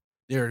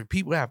 There are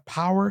people that have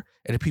power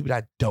and there are people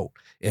that don't.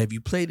 And if you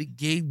play the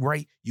game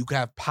right, you can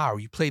have power.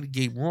 You play the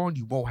game wrong,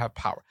 you won't have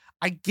power.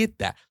 I get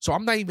that. So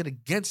I'm not even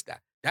against that.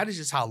 That is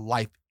just how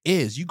life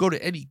is. You go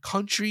to any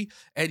country,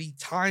 any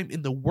time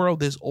in the world,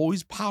 there's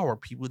always power.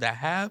 People that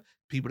have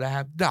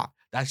not.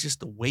 That's just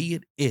the way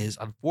it is,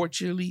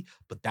 unfortunately,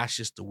 but that's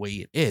just the way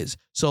it is.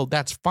 So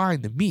that's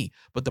fine to me.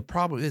 But the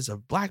problem is,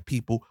 of black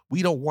people,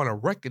 we don't want to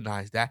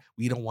recognize that.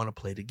 We don't want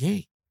to play the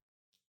game.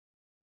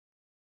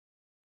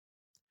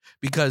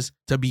 Because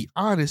to be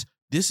honest,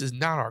 this is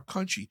not our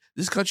country.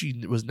 This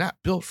country was not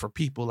built for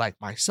people like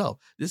myself.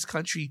 This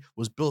country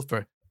was built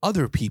for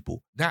other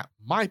people, not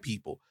my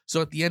people.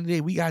 So at the end of the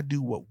day, we got to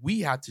do what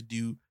we have to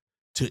do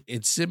to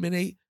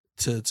inseminate,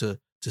 to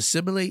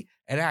simulate,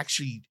 and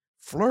actually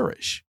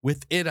flourish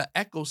within an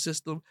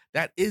ecosystem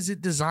that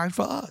isn't designed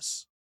for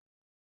us.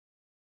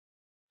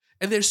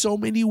 And there's so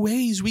many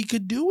ways we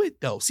could do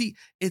it, though. See,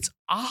 it's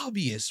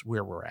obvious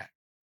where we're at.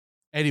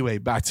 Anyway,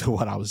 back to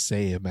what I was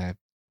saying, man.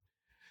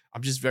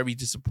 I'm just very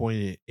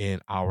disappointed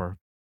in our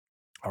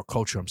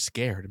culture. I'm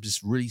scared. I'm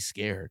just really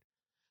scared.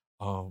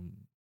 I'm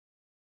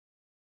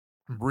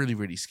really,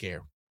 really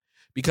scared.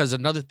 Because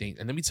another thing,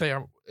 and let me tell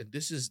you,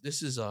 this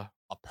is a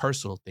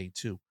personal thing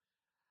too.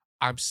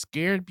 I'm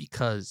scared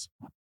because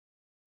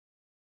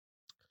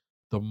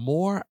the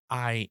more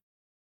I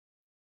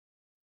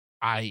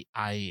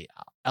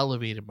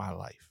elevated my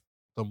life,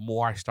 the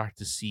more I start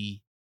to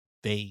see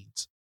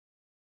things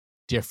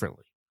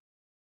differently.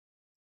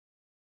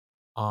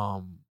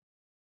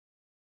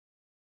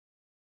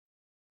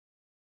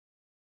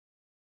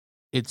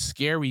 It's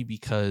scary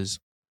because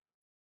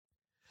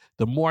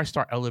the more I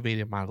start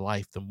elevating my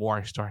life, the more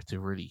I start to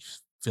really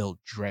feel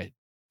dread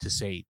to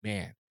say,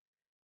 man,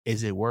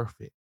 is it worth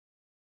it?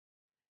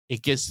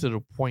 It gets to the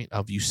point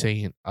of you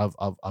saying,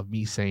 of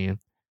me saying,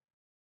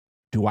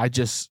 do I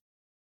just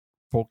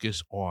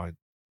focus on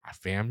my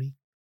family,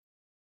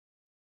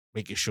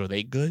 making sure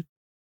they good?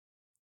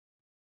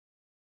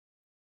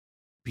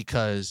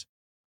 Because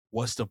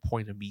what's the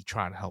point of me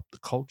trying to help the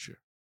culture?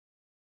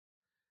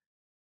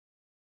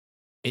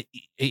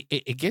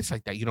 It gets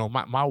like that. You know,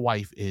 my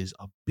wife is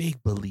a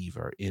big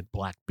believer in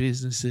Black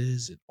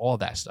businesses and all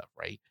that stuff,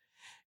 right?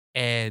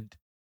 And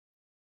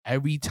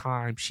every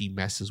time she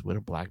messes with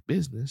a Black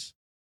business,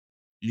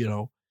 you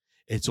know,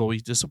 it's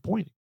always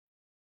disappointing.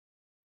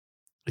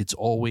 It's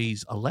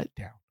always a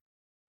letdown.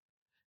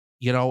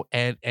 You know,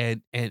 and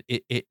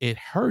it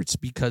hurts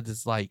because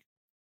it's like,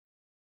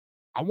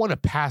 I want to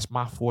pass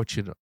my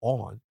fortune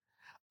on.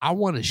 I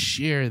want to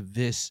share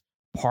this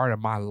part of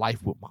my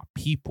life with my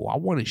people. I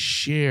want to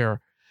share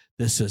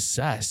the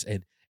success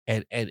and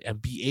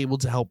be able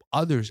to help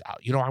others out.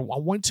 You know, I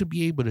want to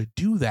be able to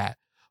do that,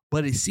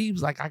 but it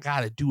seems like I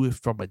got to do it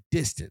from a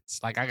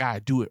distance. Like I got to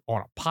do it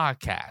on a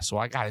podcast,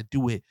 or I got to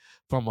do it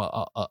from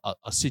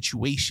a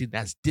situation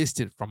that's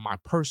distant from my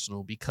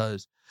personal,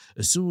 because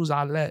as soon as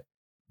I let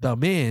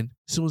them in,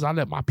 as soon as I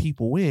let my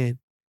people in,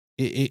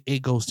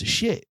 it goes to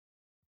shit.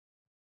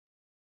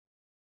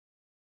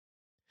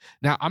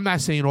 Now, I'm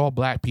not saying all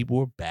Black people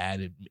are bad,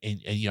 and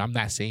you know, I'm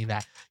not saying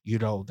that, you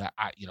know, that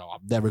I'm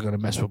never gonna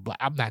mess with Black.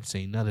 I'm not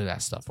saying none of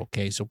that stuff.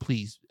 Okay, so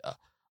please,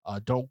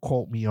 don't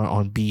quote me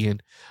on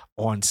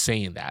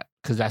saying that,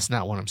 because that's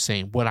not what I'm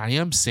saying. What I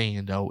am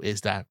saying though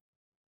is that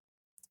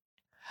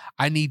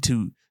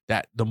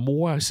that the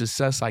more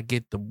success I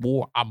get, the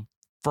more I'm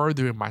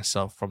furthering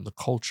myself from the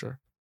culture,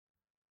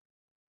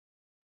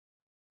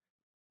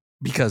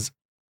 because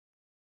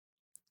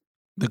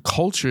the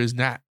culture is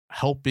not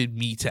helping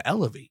me to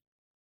elevate.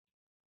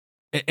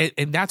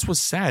 And that's what's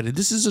sad. And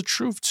this is the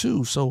truth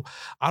too. So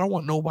I don't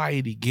want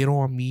nobody to get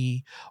on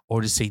me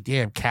or to say,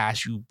 damn,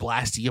 Cash, you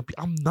blasting up.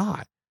 I'm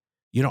not.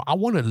 You know, I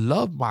want to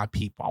love my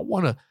people. I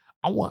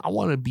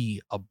want to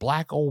be a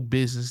Black owned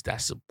business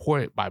that's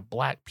supported by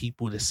Black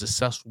people, that's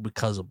successful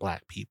because of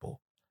Black people.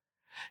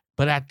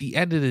 But at the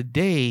end of the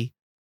day,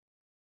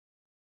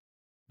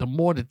 the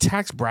more the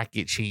tax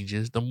bracket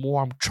changes, the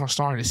more I'm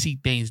starting to see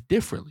things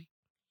differently.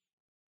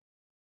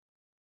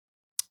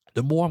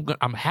 The more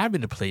I'm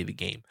having to play the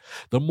game,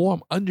 the more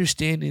I'm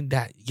understanding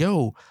that,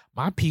 yo,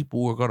 my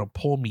people are going to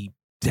pull me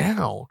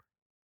down.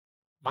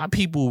 My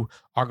people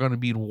are going to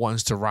be the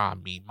ones to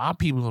rob me. My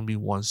people are going to be the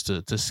ones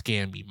to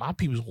scam me. My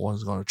people are the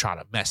ones going to try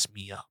to mess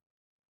me up.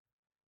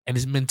 And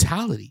it's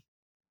mentality.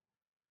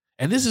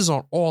 And this is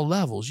on all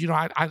levels. You know,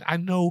 I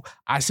know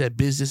I said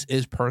business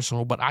is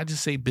personal, but I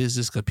just say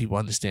business because people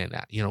understand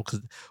that, you know, because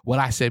what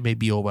I said may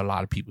be over a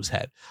lot of people's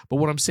head. But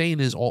what I'm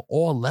saying is on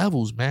all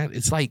levels, man,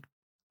 it's like,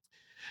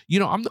 you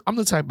know, I'm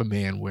the type of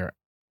man where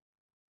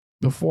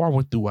before I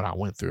went through what I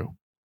went through,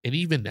 and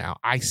even now,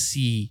 I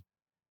see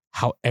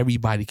how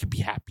everybody can be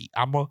happy.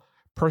 I'm a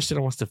person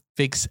that wants to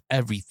fix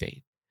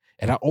everything.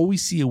 And I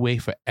always see a way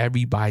for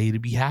everybody to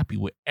be happy,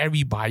 where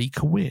everybody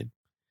can win.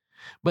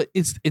 But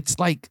it's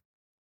like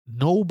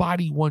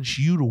nobody wants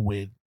you to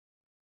win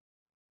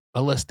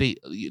unless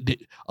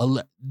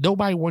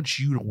nobody wants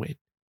you to win.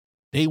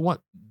 They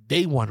want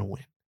to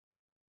win.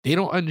 They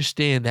don't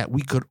understand that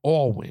we could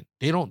all win.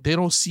 They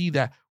don't see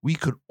that we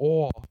could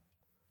all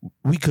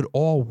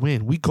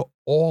win. We could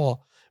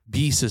all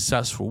be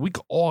successful. We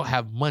could all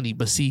have money.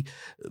 But see,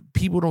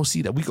 people don't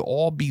see that. We could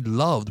all be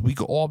loved. We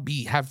could all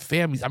have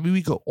families. I mean,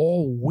 we could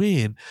all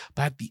win.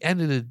 But at the end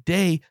of the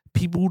day,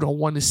 people don't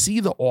want to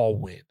see the all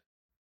win.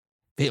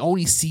 They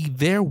only see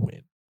their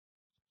win.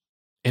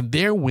 And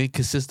their win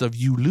consists of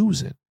you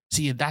losing.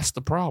 See, and that's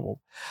the problem.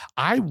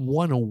 I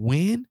want to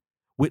win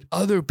with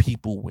other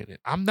people winning.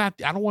 I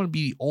don't want to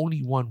be the only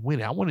one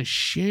winning. I want to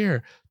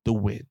share the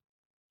win.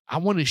 I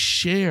want to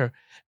share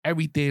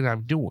everything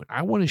I'm doing.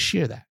 I want to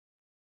share that.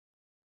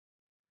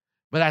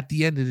 But at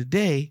the end of the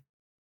day,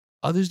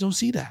 others don't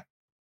see that.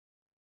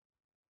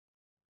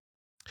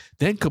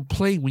 then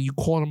complain when you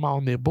call them out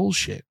on their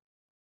bullshit.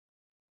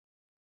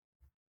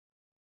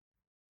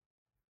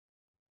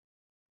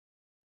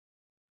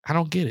 I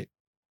don't get it.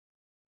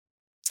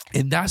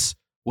 And that's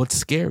what's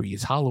scary.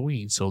 It's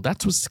Halloween. So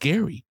that's what's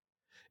scary.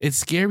 It's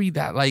scary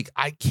that, like,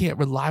 I can't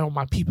rely on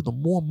my people. The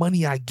more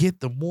money I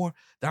get, the more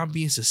that I'm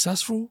being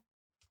successful,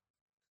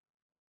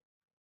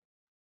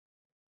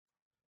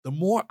 the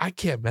more I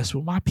can't mess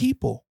with my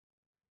people.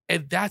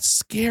 And that's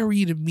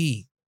scary to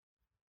me.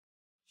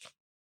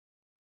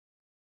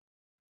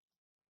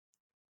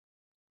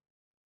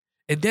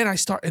 And then I'm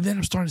starting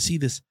to see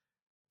this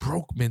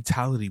broke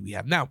mentality we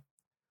have. Now,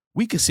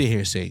 we could sit here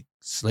and say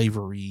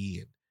slavery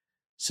and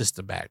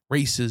systematic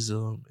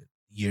racism and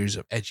years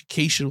of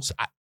educational.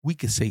 We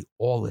could say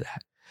all of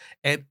that.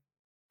 And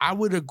I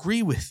would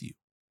agree with you.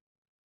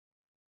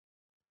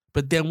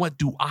 But then what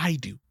do I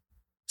do?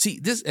 See,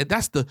 that's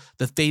the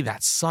thing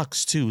that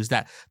sucks too, is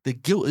that the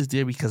guilt is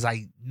there because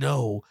I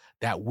know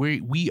that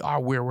we are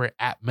where we're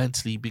at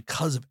mentally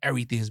because of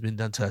everything that's been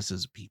done to us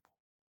as a people.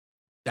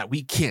 That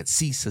we can't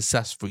see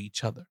success for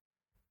each other.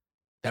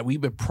 That we've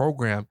been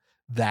programmed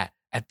that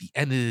at the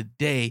end of the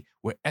day,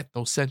 we're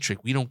ethnocentric.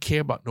 We don't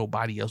care about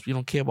nobody else. We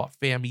don't care about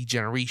family,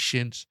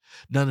 generations,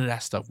 none of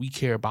that stuff. We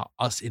care about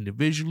us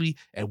individually,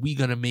 and we're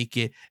going to make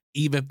it,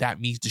 even if that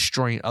means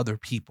destroying other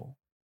people.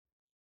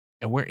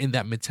 And we're in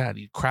that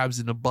mentality, crabs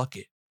in the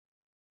bucket.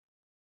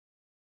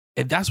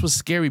 And that's what's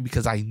scary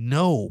because I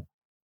know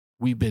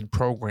we've been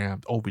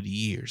programmed over the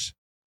years.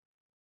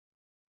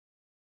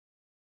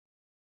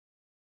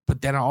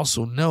 But then I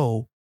also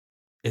know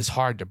it's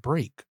hard to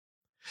break.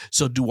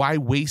 So do I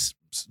waste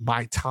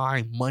my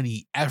time,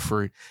 money,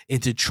 effort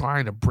into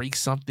trying to break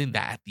something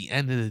that at the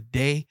end of the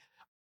day,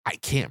 I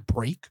can't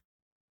break?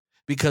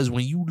 Because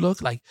when you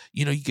look like,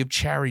 you give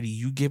charity,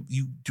 you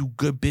do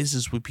good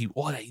business with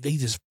people, they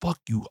just fuck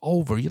you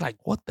over. You're like,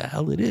 what the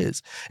hell it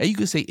is? And you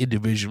can say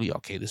individually,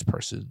 okay, this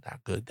person's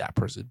not good, that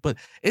person. But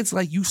it's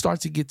like you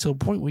start to get to a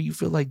point where you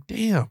feel like,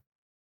 damn.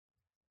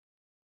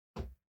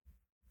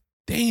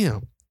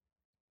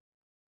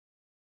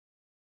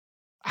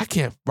 I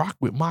can't rock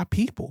with my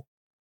people.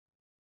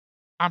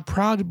 I'm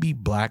proud to be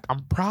Black.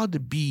 I'm proud to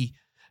be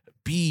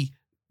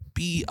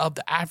of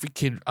the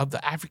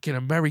African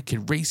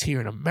American race here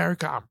in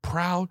America. I'm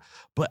proud,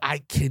 but I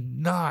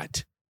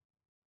cannot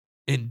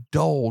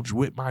indulge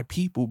with my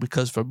people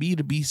because for me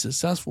to be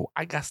successful,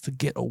 I got to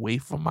get away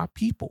from my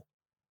people.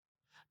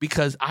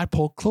 Because I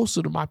pull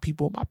closer to my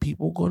people are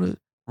going to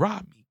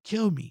rob me,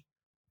 kill me,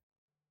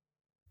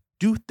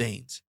 do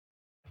things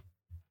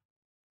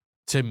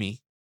to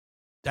me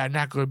that are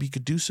not going to be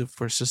conducive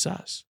for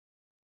success.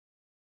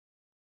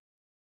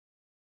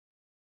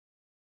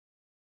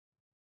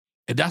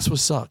 And that's what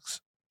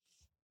sucks.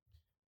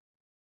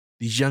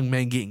 These young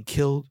men getting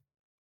killed.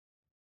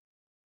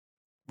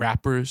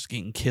 Rappers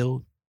getting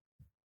killed.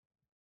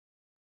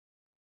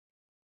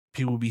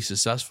 People be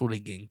successful, they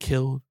getting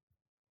killed.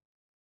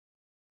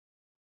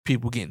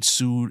 People getting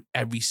sued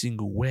every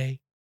single way.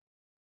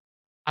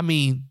 I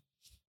mean,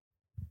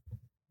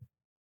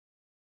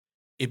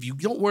 if you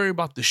don't worry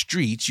about the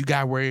streets, you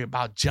got to worry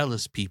about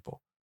jealous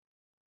people.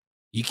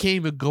 You can't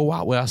even go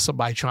out without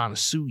somebody trying to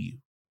sue you.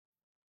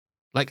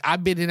 Like,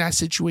 I've been in that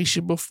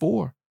situation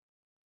before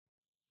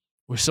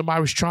where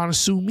somebody was trying to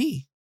sue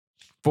me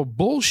for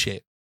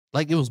bullshit.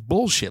 Like, it was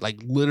bullshit,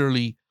 like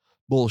literally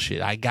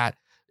bullshit. I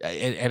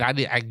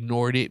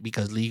ignored it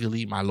because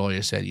legally my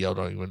lawyer said, yo,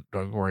 don't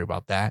even worry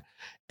about that.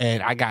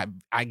 And I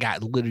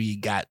literally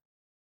got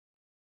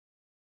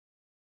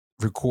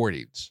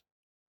recordings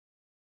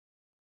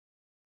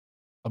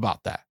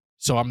about that.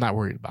 So I'm not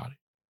worried about it.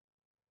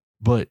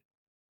 But,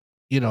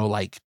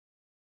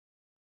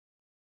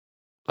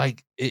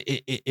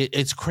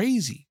 it's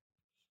crazy.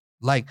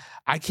 Like,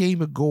 I can't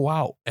even go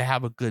out and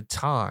have a good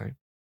time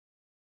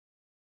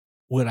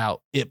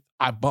without, if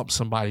I bump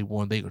somebody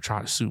one, they gonna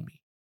try to sue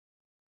me.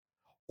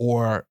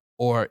 Or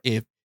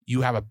if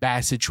you have a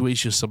bad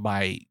situation with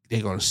somebody,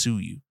 they're gonna sue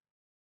you.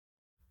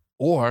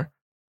 Or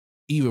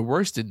even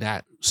worse than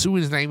that,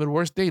 suing is not even the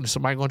worst thing.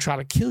 Somebody gonna try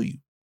to kill you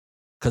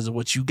because of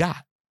what you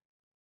got.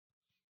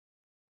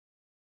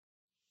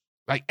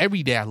 Like,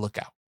 every day I look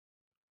out.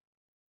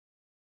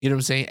 You know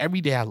what I'm saying?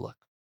 Every day I look.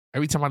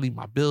 Every time I leave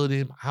my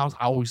building, my house,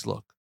 I always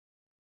look.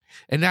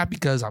 And not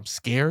because I'm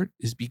scared,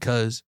 it's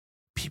because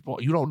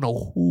you don't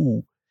know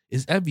who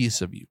is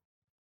envious of you.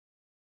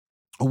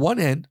 On one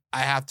end,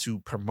 I have to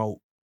promote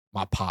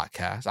my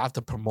podcast. I have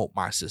to promote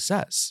my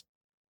success.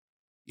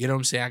 You know what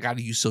I'm saying? I got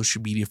to use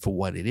social media for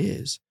what it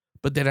is.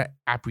 But then I'm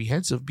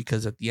apprehensive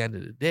because at the end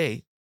of the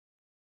day,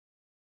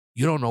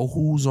 you don't know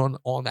who's on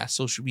that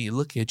social media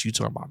looking at you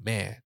talking about,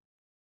 man,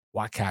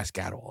 why Cass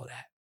got all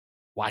that?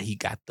 Why he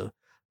got the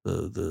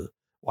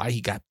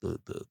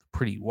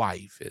pretty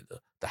wife and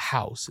the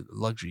house and the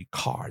luxury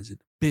cars and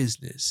the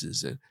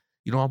businesses and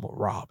I'm gonna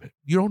rob him.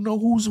 You don't know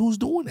who's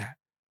doing that.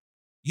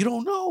 You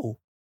don't know.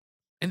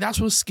 And that's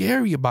what's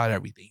scary about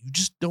everything. You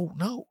just don't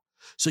know.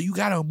 So you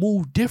gotta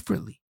move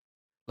differently.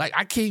 Like,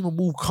 I can't even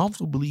move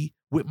comfortably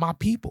with my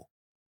people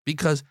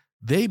because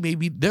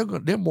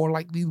they're more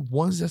likely the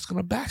ones that's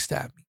gonna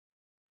backstab me.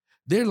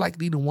 They're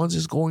likely the ones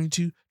that's going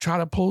to try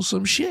to pull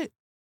some shit,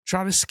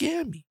 try to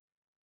scam me.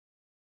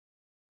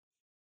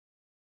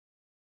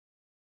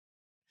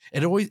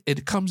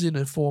 It comes in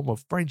the form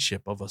of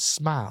friendship, of a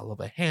smile,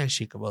 of a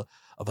handshake, of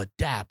a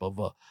dap, of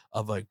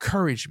a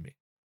encouragement.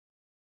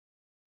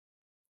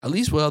 At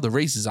least with other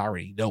races, I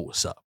already know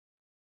what's up.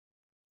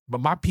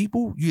 But my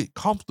people, you get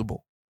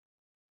comfortable.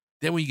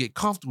 Then when you get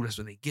comfortable, that's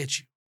when they get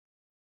you.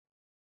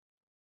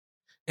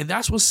 And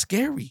that's what's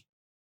scary.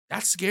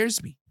 That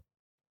scares me.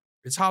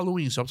 It's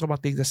Halloween, so I'm talking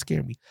about things that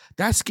scare me.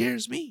 That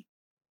scares me.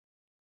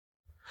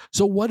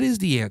 So what is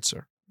the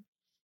answer?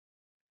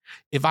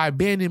 If I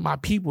abandon my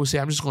people and say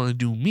I'm just going to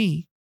do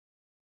me,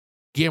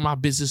 gear my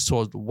business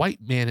towards the white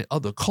man and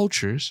other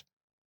cultures,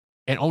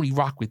 and only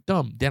rock with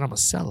them, then I'm a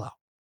sellout.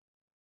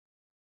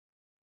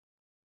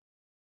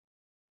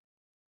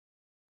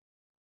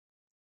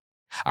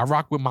 I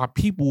rock with my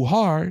people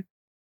hard.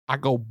 I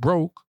go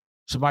broke.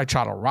 Somebody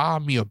try to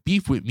rob me or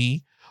beef with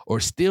me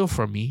or steal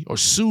from me or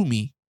sue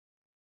me.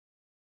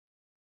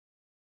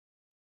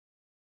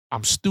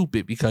 I'm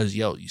stupid because,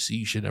 you see,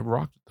 you should never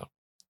rock with them.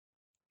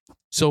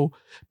 So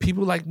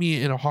people like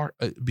me in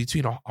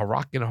between a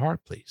rock and a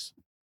hard place.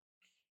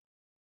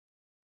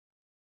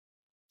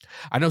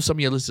 I know some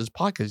of your listeners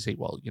podcasts say,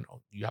 well,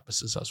 you have a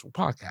successful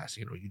podcast,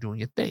 you're doing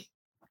your thing.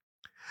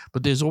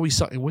 But there's always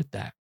something with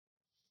that.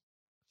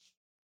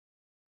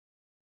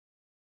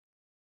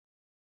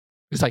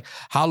 It's like,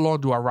 how long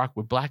do I rock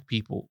with black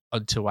people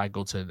until I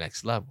go to the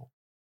next level?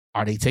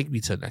 Are they taking me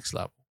to the next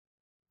level?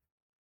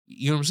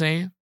 You know what I'm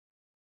saying?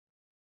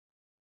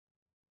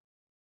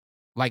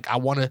 Like, I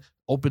want to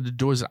open the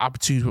doors and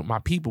opportunities with my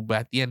people, but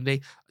at the end of the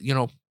day,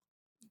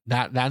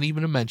 not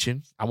even to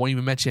mention, I won't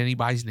even mention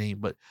anybody's name,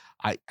 but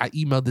I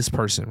emailed this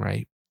person,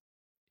 right?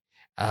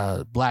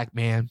 Black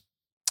man,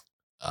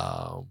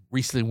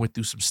 recently went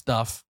through some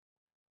stuff.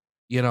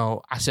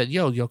 I said,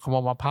 yo, come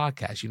on my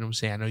podcast. You know what I'm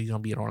saying? I know you're going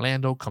to be in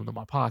Orlando. Come to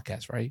my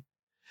podcast, right?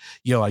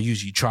 I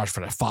usually charge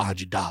for that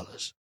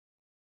 $500.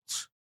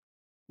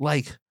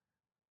 Like,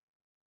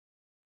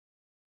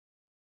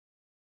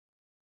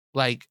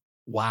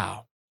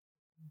 wow.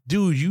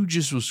 Dude, you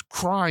just was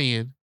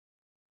crying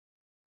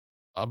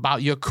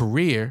about your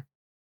career,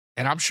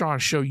 and I'm trying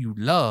to show you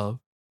love,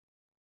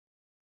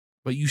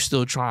 but you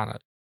still trying to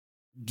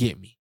get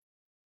me.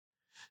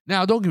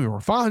 Now, don't get me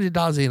wrong.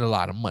 $500 ain't a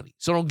lot of money.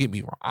 So don't get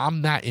me wrong.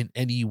 I'm not in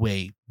any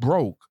way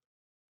broke,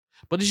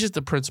 but it's just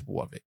the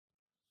principle of it.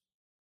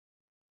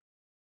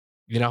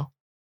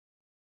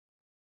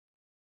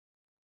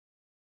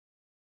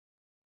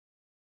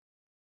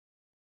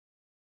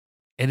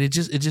 And it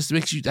just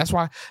makes you, that's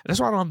why I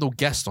don't have no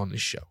guests on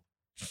this show.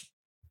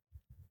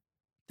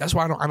 That's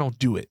why I don't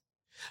do it,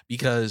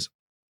 because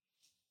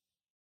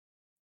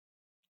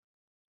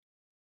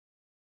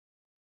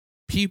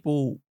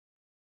people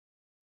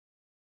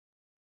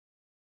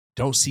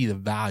don't see the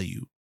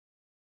value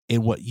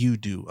in what you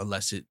do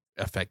unless it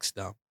affects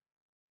them.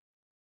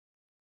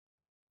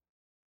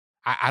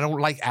 I don't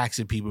like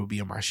asking people to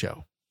be on my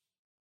show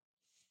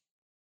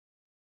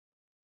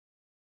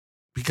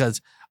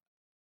because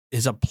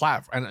it's a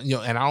platform,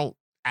 and I don't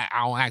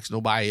ask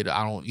nobody.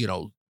 I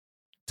don't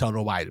tell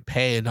nobody to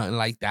pay or nothing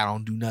like that. I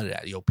don't do none of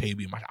that. Pay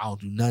me I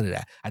don't do none of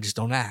that. I just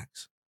don't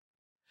ask.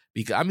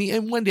 Because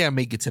and one day I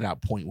may get to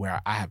that point where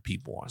I have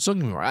people on. So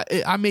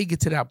I may get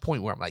to that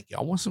point where I'm like,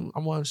 I want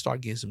to start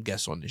getting some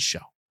guests on this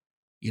show.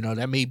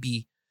 That may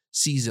be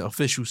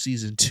official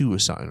season 2 or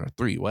something, or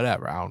 3,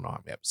 whatever. I don't know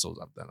how many episodes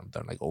I've done. I've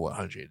done like over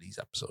 100 of these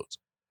episodes.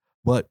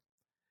 But,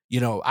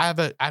 I've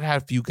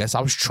had a few guests.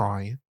 I was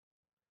trying,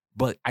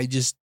 but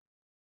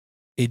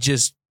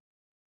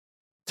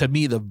to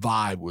me, the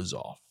vibe was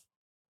off.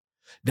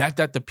 Not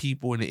that the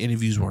people in the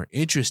interviews weren't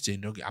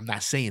interested. No, I'm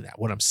not saying that.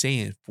 What I'm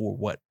saying, for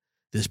what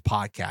this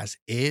podcast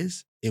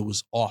is, it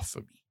was off for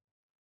me.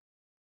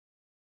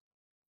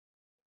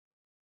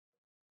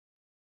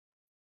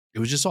 It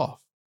was just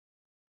off.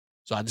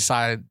 So I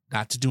decided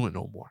not to do it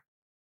no more.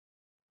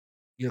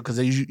 Because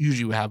they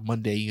usually would have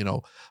Monday,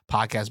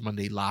 podcast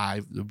Monday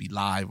live. It'll be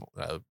live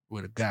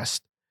with a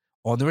guest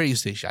on the radio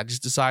station. I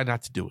just decided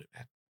not to do it,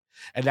 man.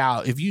 And now,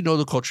 if you know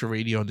the Culture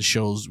Radio and the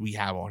shows we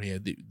have on here,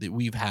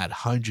 we've had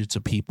hundreds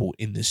of people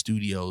in the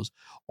studios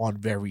on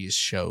various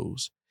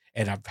shows.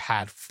 And I've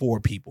had 4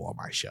 people on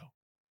my show.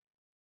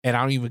 And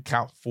I don't even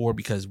count 4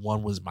 because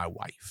one was my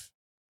wife.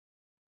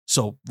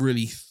 So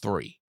really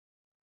 3.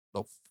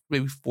 No,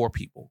 maybe 4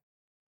 people,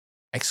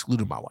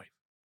 excluding my wife.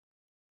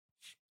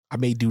 I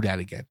may do that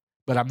again,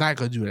 but I'm not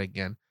going to do it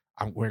again.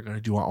 We're going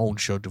to do our own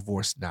show,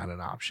 Divorce Not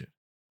an Option.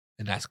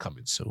 And that's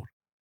coming soon.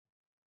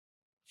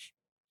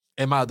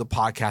 And my other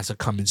podcasts are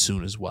coming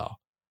soon as well.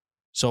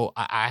 So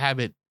I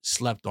haven't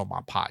slept on my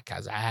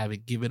podcast. I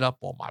haven't given up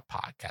on my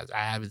podcast.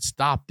 I haven't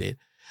stopped it.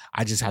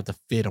 I just have to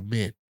fit them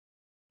in.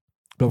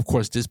 But of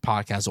course, this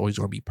podcast is always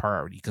going to be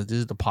priority because this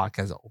is the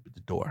podcast that opened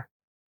the door.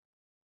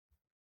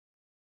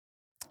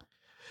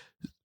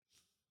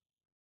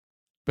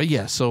 But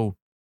yeah, so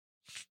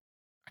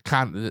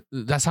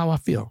that's how I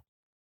feel.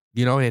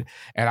 And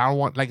I don't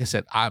want, like I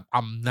said,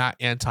 I'm not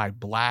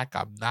anti-black.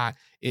 I'm not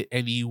in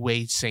any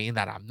way saying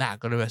that I'm not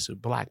gonna mess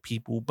with black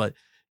people, but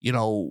you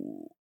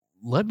know,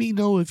 let me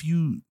know if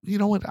you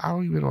know what, I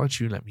don't even want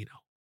you to let me know.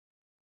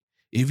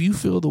 If you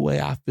feel the way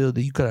I feel,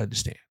 then you could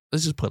understand.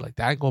 Let's just put it like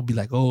that. I ain't gonna be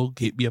like, oh,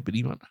 hit me up and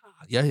email.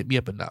 Nah, y'all hit me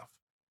up enough.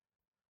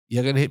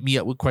 You're gonna hit me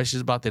up with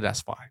questions about that,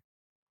 that's fine.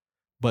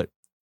 But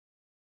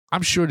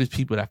I'm sure there's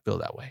people that feel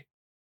that way.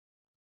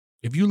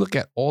 If you look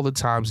at all the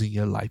times in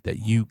your life that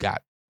you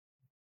got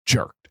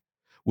jerked,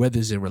 whether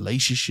it's in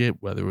relationship,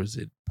 whether it was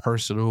in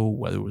personal,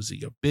 whether it was in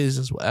your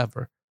business,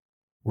 whatever,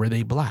 were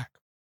they black?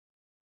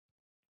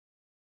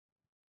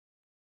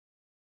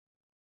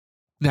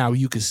 Now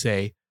you could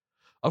say,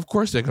 of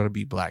course they're going to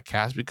be black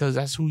cats because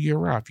that's who you're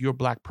around. If you're a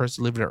black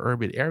person living in an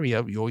urban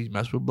area, you always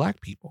mess with black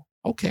people.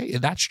 Okay,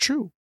 and that's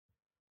true.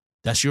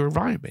 That's your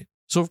environment.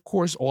 So of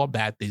course, all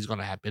bad things are going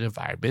to happen in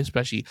environment,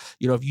 especially,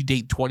 if you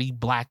date 20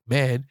 black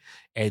men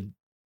and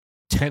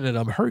 10 of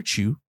them hurt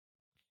you,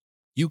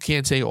 you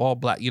can't say all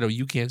black,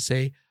 you can't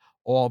say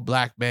all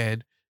black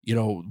men,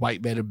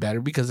 white men are better,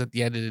 because at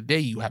the end of the day,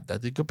 you have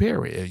nothing to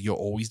compare it. You're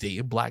always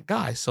dating black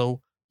guys. So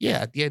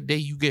yeah, at the end of the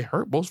day, you get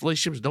hurt. Most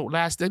relationships don't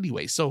last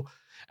anyway. So,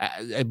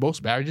 and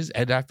most marriages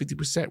end at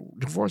 50%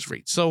 divorce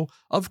rate. So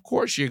of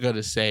course you're going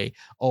to say,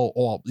 oh,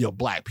 all,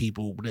 black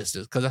people, this,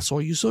 because that's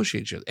all you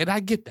associate with. And I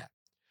get that.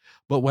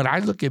 But when I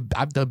look at,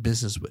 I've done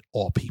business with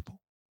all people,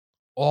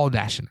 all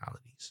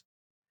nationalities.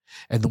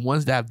 And the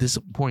ones that have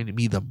disappointed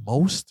me the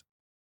most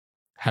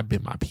have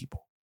been my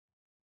people.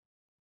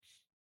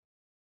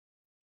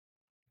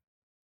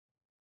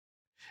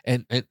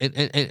 And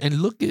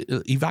look at,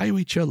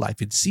 evaluate your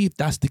life and see if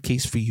that's the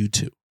case for you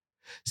too.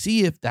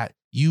 See if that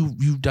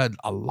you've done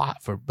a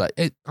lot for, but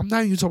I'm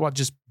not even talking about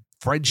just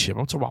friendship.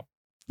 I'm talking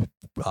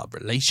about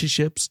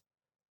relationships,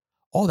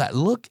 all that.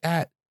 Look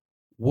at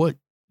what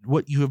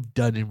you have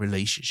done in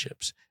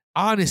relationships.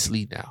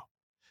 Honestly, now,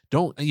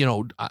 don't,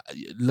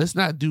 let's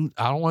not do,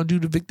 I don't want to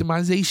do the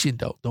victimization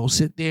though. Don't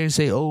sit there and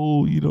say,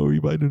 oh,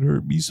 everybody done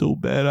hurt me so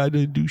bad, I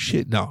didn't do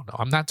shit. No,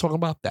 I'm not talking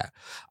about that.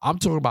 I'm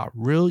talking about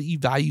real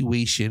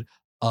evaluation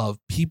of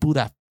people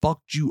that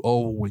fucked you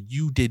over when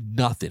you did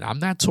nothing. I'm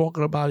not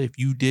talking about if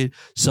you did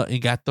something,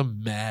 got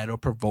them mad or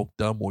provoked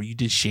them, or you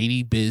did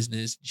shady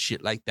business,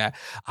 shit like that.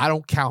 I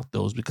don't count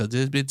those because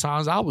there's been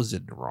times I was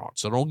in the wrong.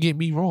 So don't get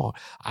me wrong.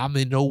 I'm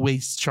in no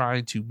way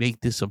trying to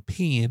make this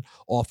opinion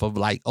off of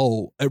like,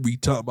 oh, every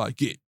time I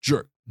get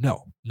jerked.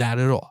 No, not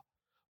at all.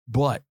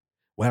 But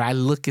when I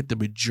look at the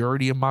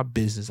majority of my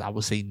business, I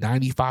would say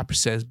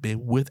 95% has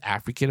been with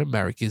African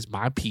Americans,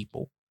 my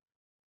people.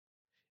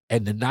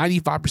 And the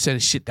 95%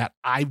 of shit that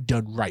I've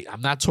done right.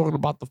 I'm not talking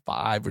about the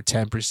 5 or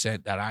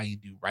 10% that I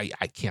ain't do right.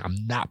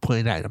 I'm not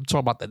putting that in. I'm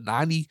talking about the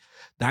 90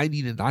 to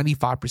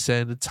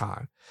 95% of the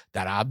time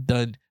that I've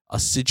done a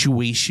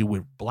situation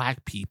with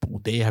black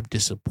people. They have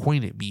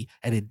disappointed me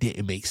and it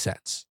didn't make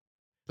sense.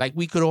 Like,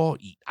 we could all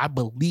eat. I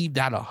believe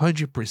that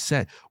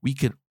 100%. We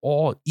could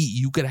all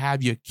eat. You could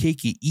have your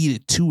cake and eat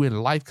it too in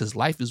life, because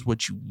life is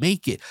what you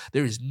make it.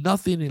 There is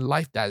nothing in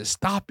life that is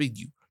stopping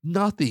you.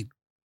 Nothing.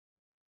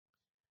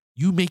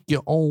 You make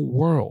your own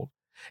world.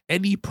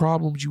 Any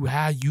problems you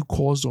have, you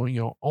cause on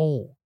your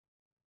own.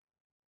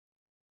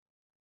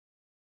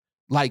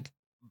 Like,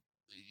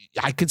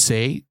 I could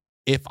say,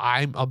 if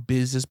I'm a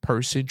business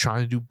person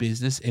trying to do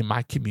business in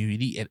my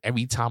community, and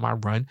every time I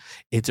run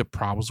into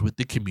problems with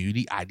the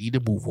community, I need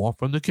to move on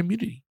from the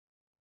community.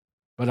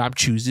 But I'm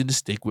choosing to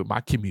stick with my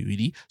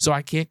community, so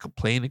I can't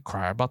complain and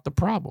cry about the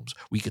problems.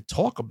 We could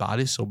talk about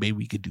it, so maybe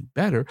we could do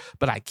better,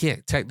 but I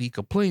can't technically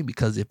complain,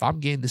 because if I'm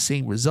getting the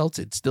same results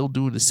and still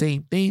doing the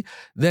same thing,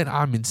 then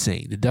I'm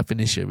insane. The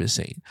definition of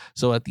insane.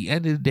 So at the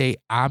end of the day,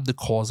 I'm the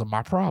cause of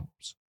my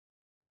problems.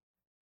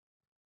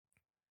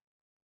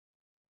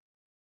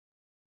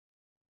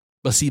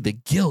 But see, the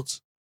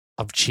guilt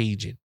of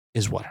changing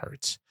is what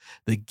hurts.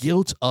 The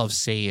guilt of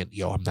saying,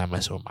 yo, I'm not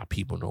messing with my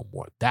people no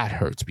more. That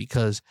hurts,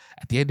 because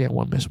at the end of the day, I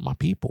want to mess with my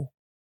people.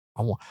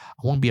 I want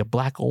to be a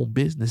black-owned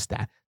business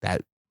that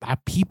my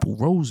people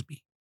rose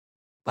me,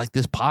 like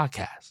this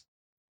podcast.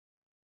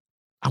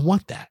 I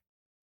want that.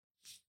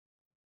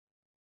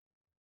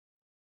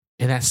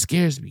 And that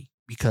scares me,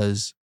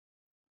 because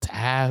to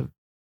have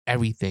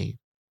everything,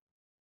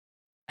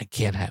 I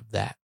can't have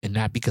that. And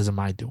not because of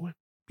my doing,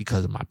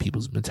 because of my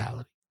people's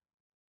mentality.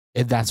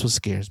 And that's what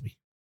scares me.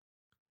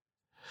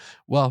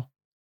 Well,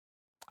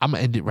 I'm going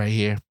to end it right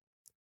here.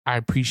 I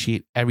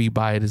appreciate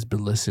everybody that's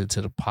been listening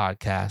to the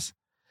podcast.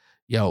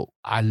 Yo,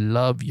 I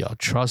love y'all.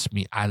 Trust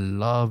me, I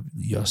love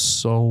y'all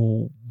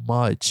so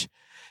much.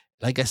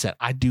 Like I said,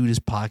 I do this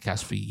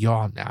podcast for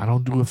y'all now. I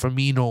don't do it for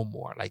me no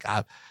more. Like,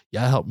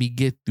 y'all help me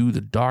get through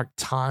the dark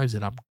times,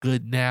 and I'm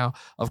good now.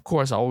 Of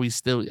course, everybody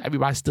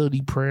still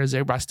need prayers.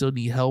 Everybody still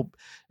need help.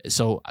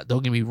 So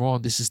don't get me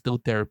wrong, this is still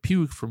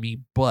therapeutic for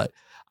me, but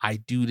I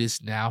do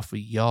this now for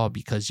y'all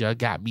because y'all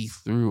got me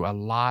through a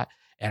lot.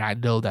 And I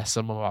know that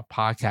some of our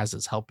podcasts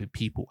is helping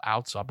people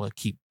out. So I'm going to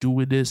keep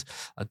doing this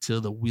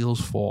until the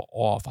wheels fall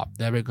off. I'm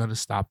never going to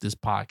stop this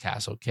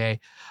podcast, okay?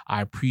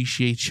 I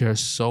appreciate you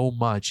so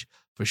much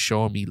for for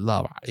showing me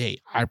love. Hey,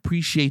 I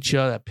appreciate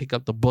y'all that pick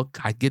up the book.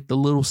 I get the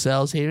little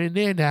sales here and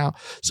there now,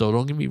 so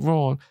don't get me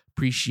wrong.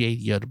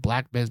 Appreciate the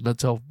Black Man's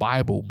Mental Health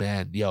Bible,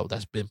 man. Yo,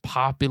 that's been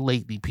popping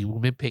lately. People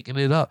have been picking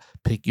it up.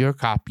 Pick your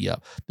copy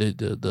up.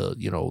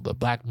 The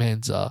Black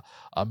Man's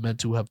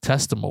Mental Health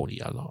Testimony.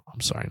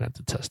 I'm sorry, not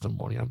the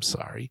testimony. I'm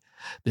sorry.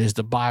 There's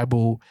the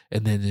Bible,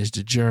 and then there's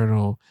the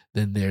journal.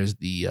 Then there's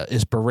the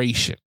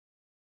inspiration.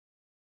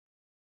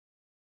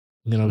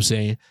 You know what I'm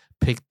saying?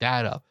 Pick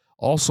that up.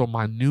 Also,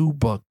 my new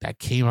book that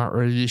came out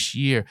earlier this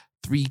year,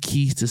 3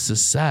 Keys to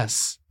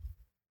Success.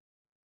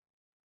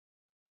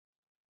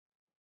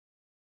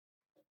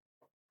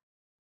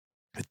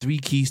 The 3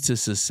 Keys to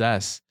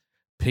Success.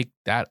 Pick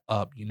that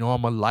up. You know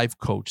I'm a life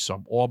coach, so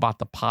I'm all about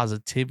the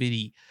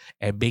positivity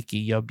and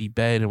making y'all be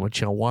better than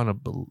what y'all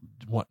want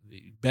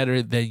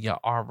better than you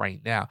are right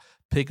now.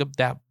 Pick up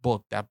that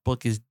book. That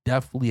book is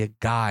definitely a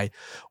guide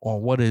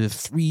on what are the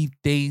 3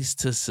 things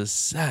to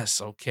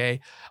success, okay?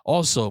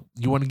 Also,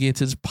 you want to get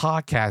into this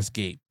podcast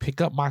game,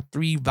 pick up my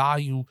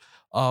 3-volume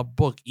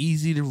book,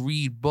 easy to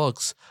read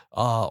books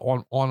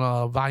on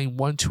volume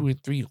 1, 2,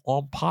 and 3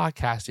 on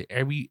podcasting.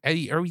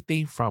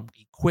 Everything from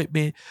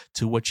equipment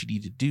to what you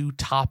need to do,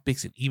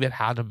 topics, and even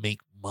how to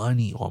make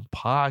money on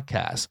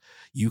podcasts.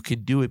 You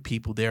can do it,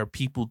 people. There are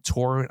people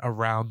touring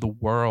around the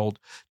world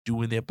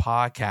doing their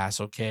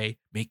podcasts, okay?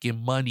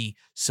 Making money,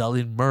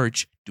 selling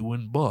merch,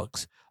 doing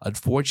books.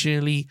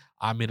 Unfortunately,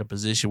 I'm in a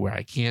position where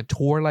I can't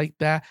tour like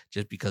that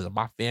just because of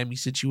my family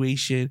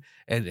situation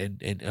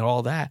and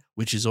all that,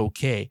 which is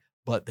okay.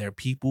 But there are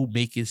people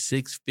making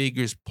 6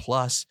 figures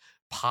plus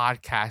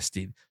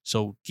podcasting.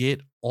 So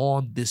get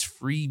on this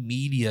free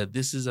media.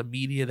 This is a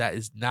media that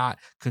is not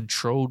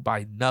controlled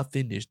by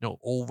nothing. There's no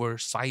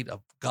oversight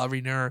of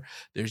governor.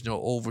 There's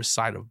no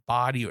oversight of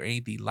body or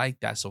anything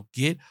like that. So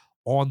get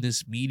on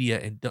this media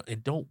and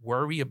don't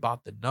worry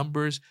about the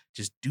numbers.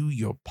 Just do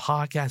your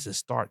podcast and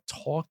start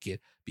talking,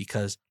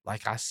 because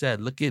like I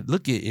said, look at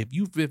if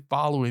you've been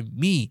following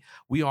me,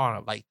 we are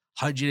on like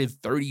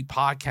 130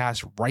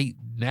 podcasts right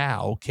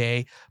now,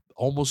 okay?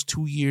 Almost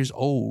 2 years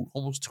old.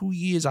 Almost 2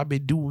 years I've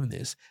been doing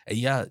this. And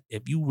yeah,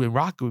 if you were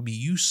rocking with me,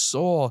 you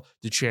saw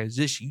the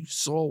transition. You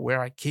saw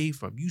where I came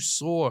from. You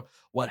saw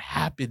what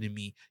happened to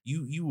me.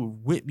 You were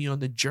with me on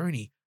the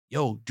journey.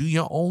 Yo, do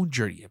your own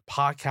journey. And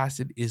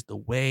podcasting is the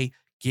way.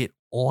 Get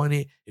on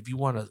it. If you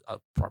want a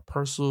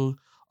personal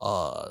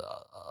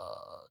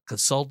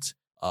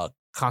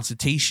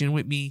consultation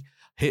with me,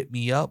 hit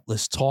me up.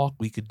 Let's talk.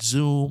 We could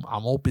Zoom.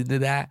 I'm open to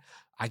that.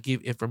 I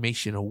give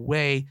information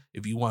away.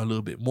 If you want a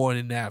little bit more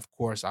than that, of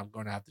course, I'm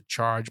going to have to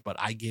charge, but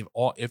I give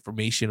all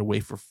information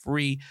away for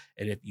free.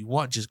 And if you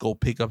want, just go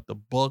pick up the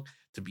book.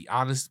 To be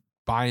honest,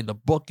 buying the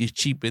book is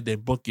cheaper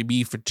than booking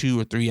me for 2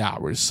 or 3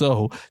 hours.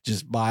 So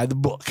just buy the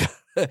book.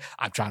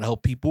 I'm trying to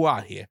help people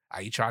out here.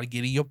 I ain't trying to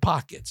get in your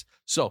pockets.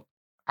 So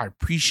I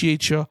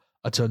appreciate you.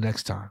 Until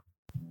next time.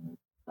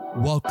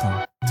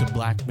 Welcome to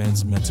Black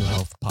Men's Mental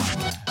Health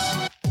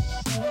Podcast.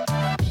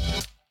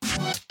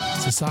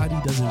 Society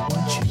doesn't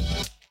want you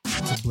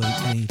to blame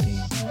anything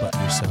but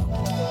yourself.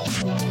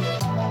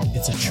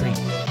 It's a trait,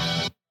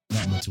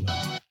 not mental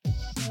health.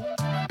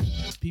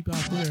 People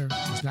out there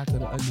is not going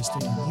to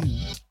understand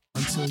you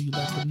until you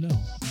let them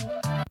know.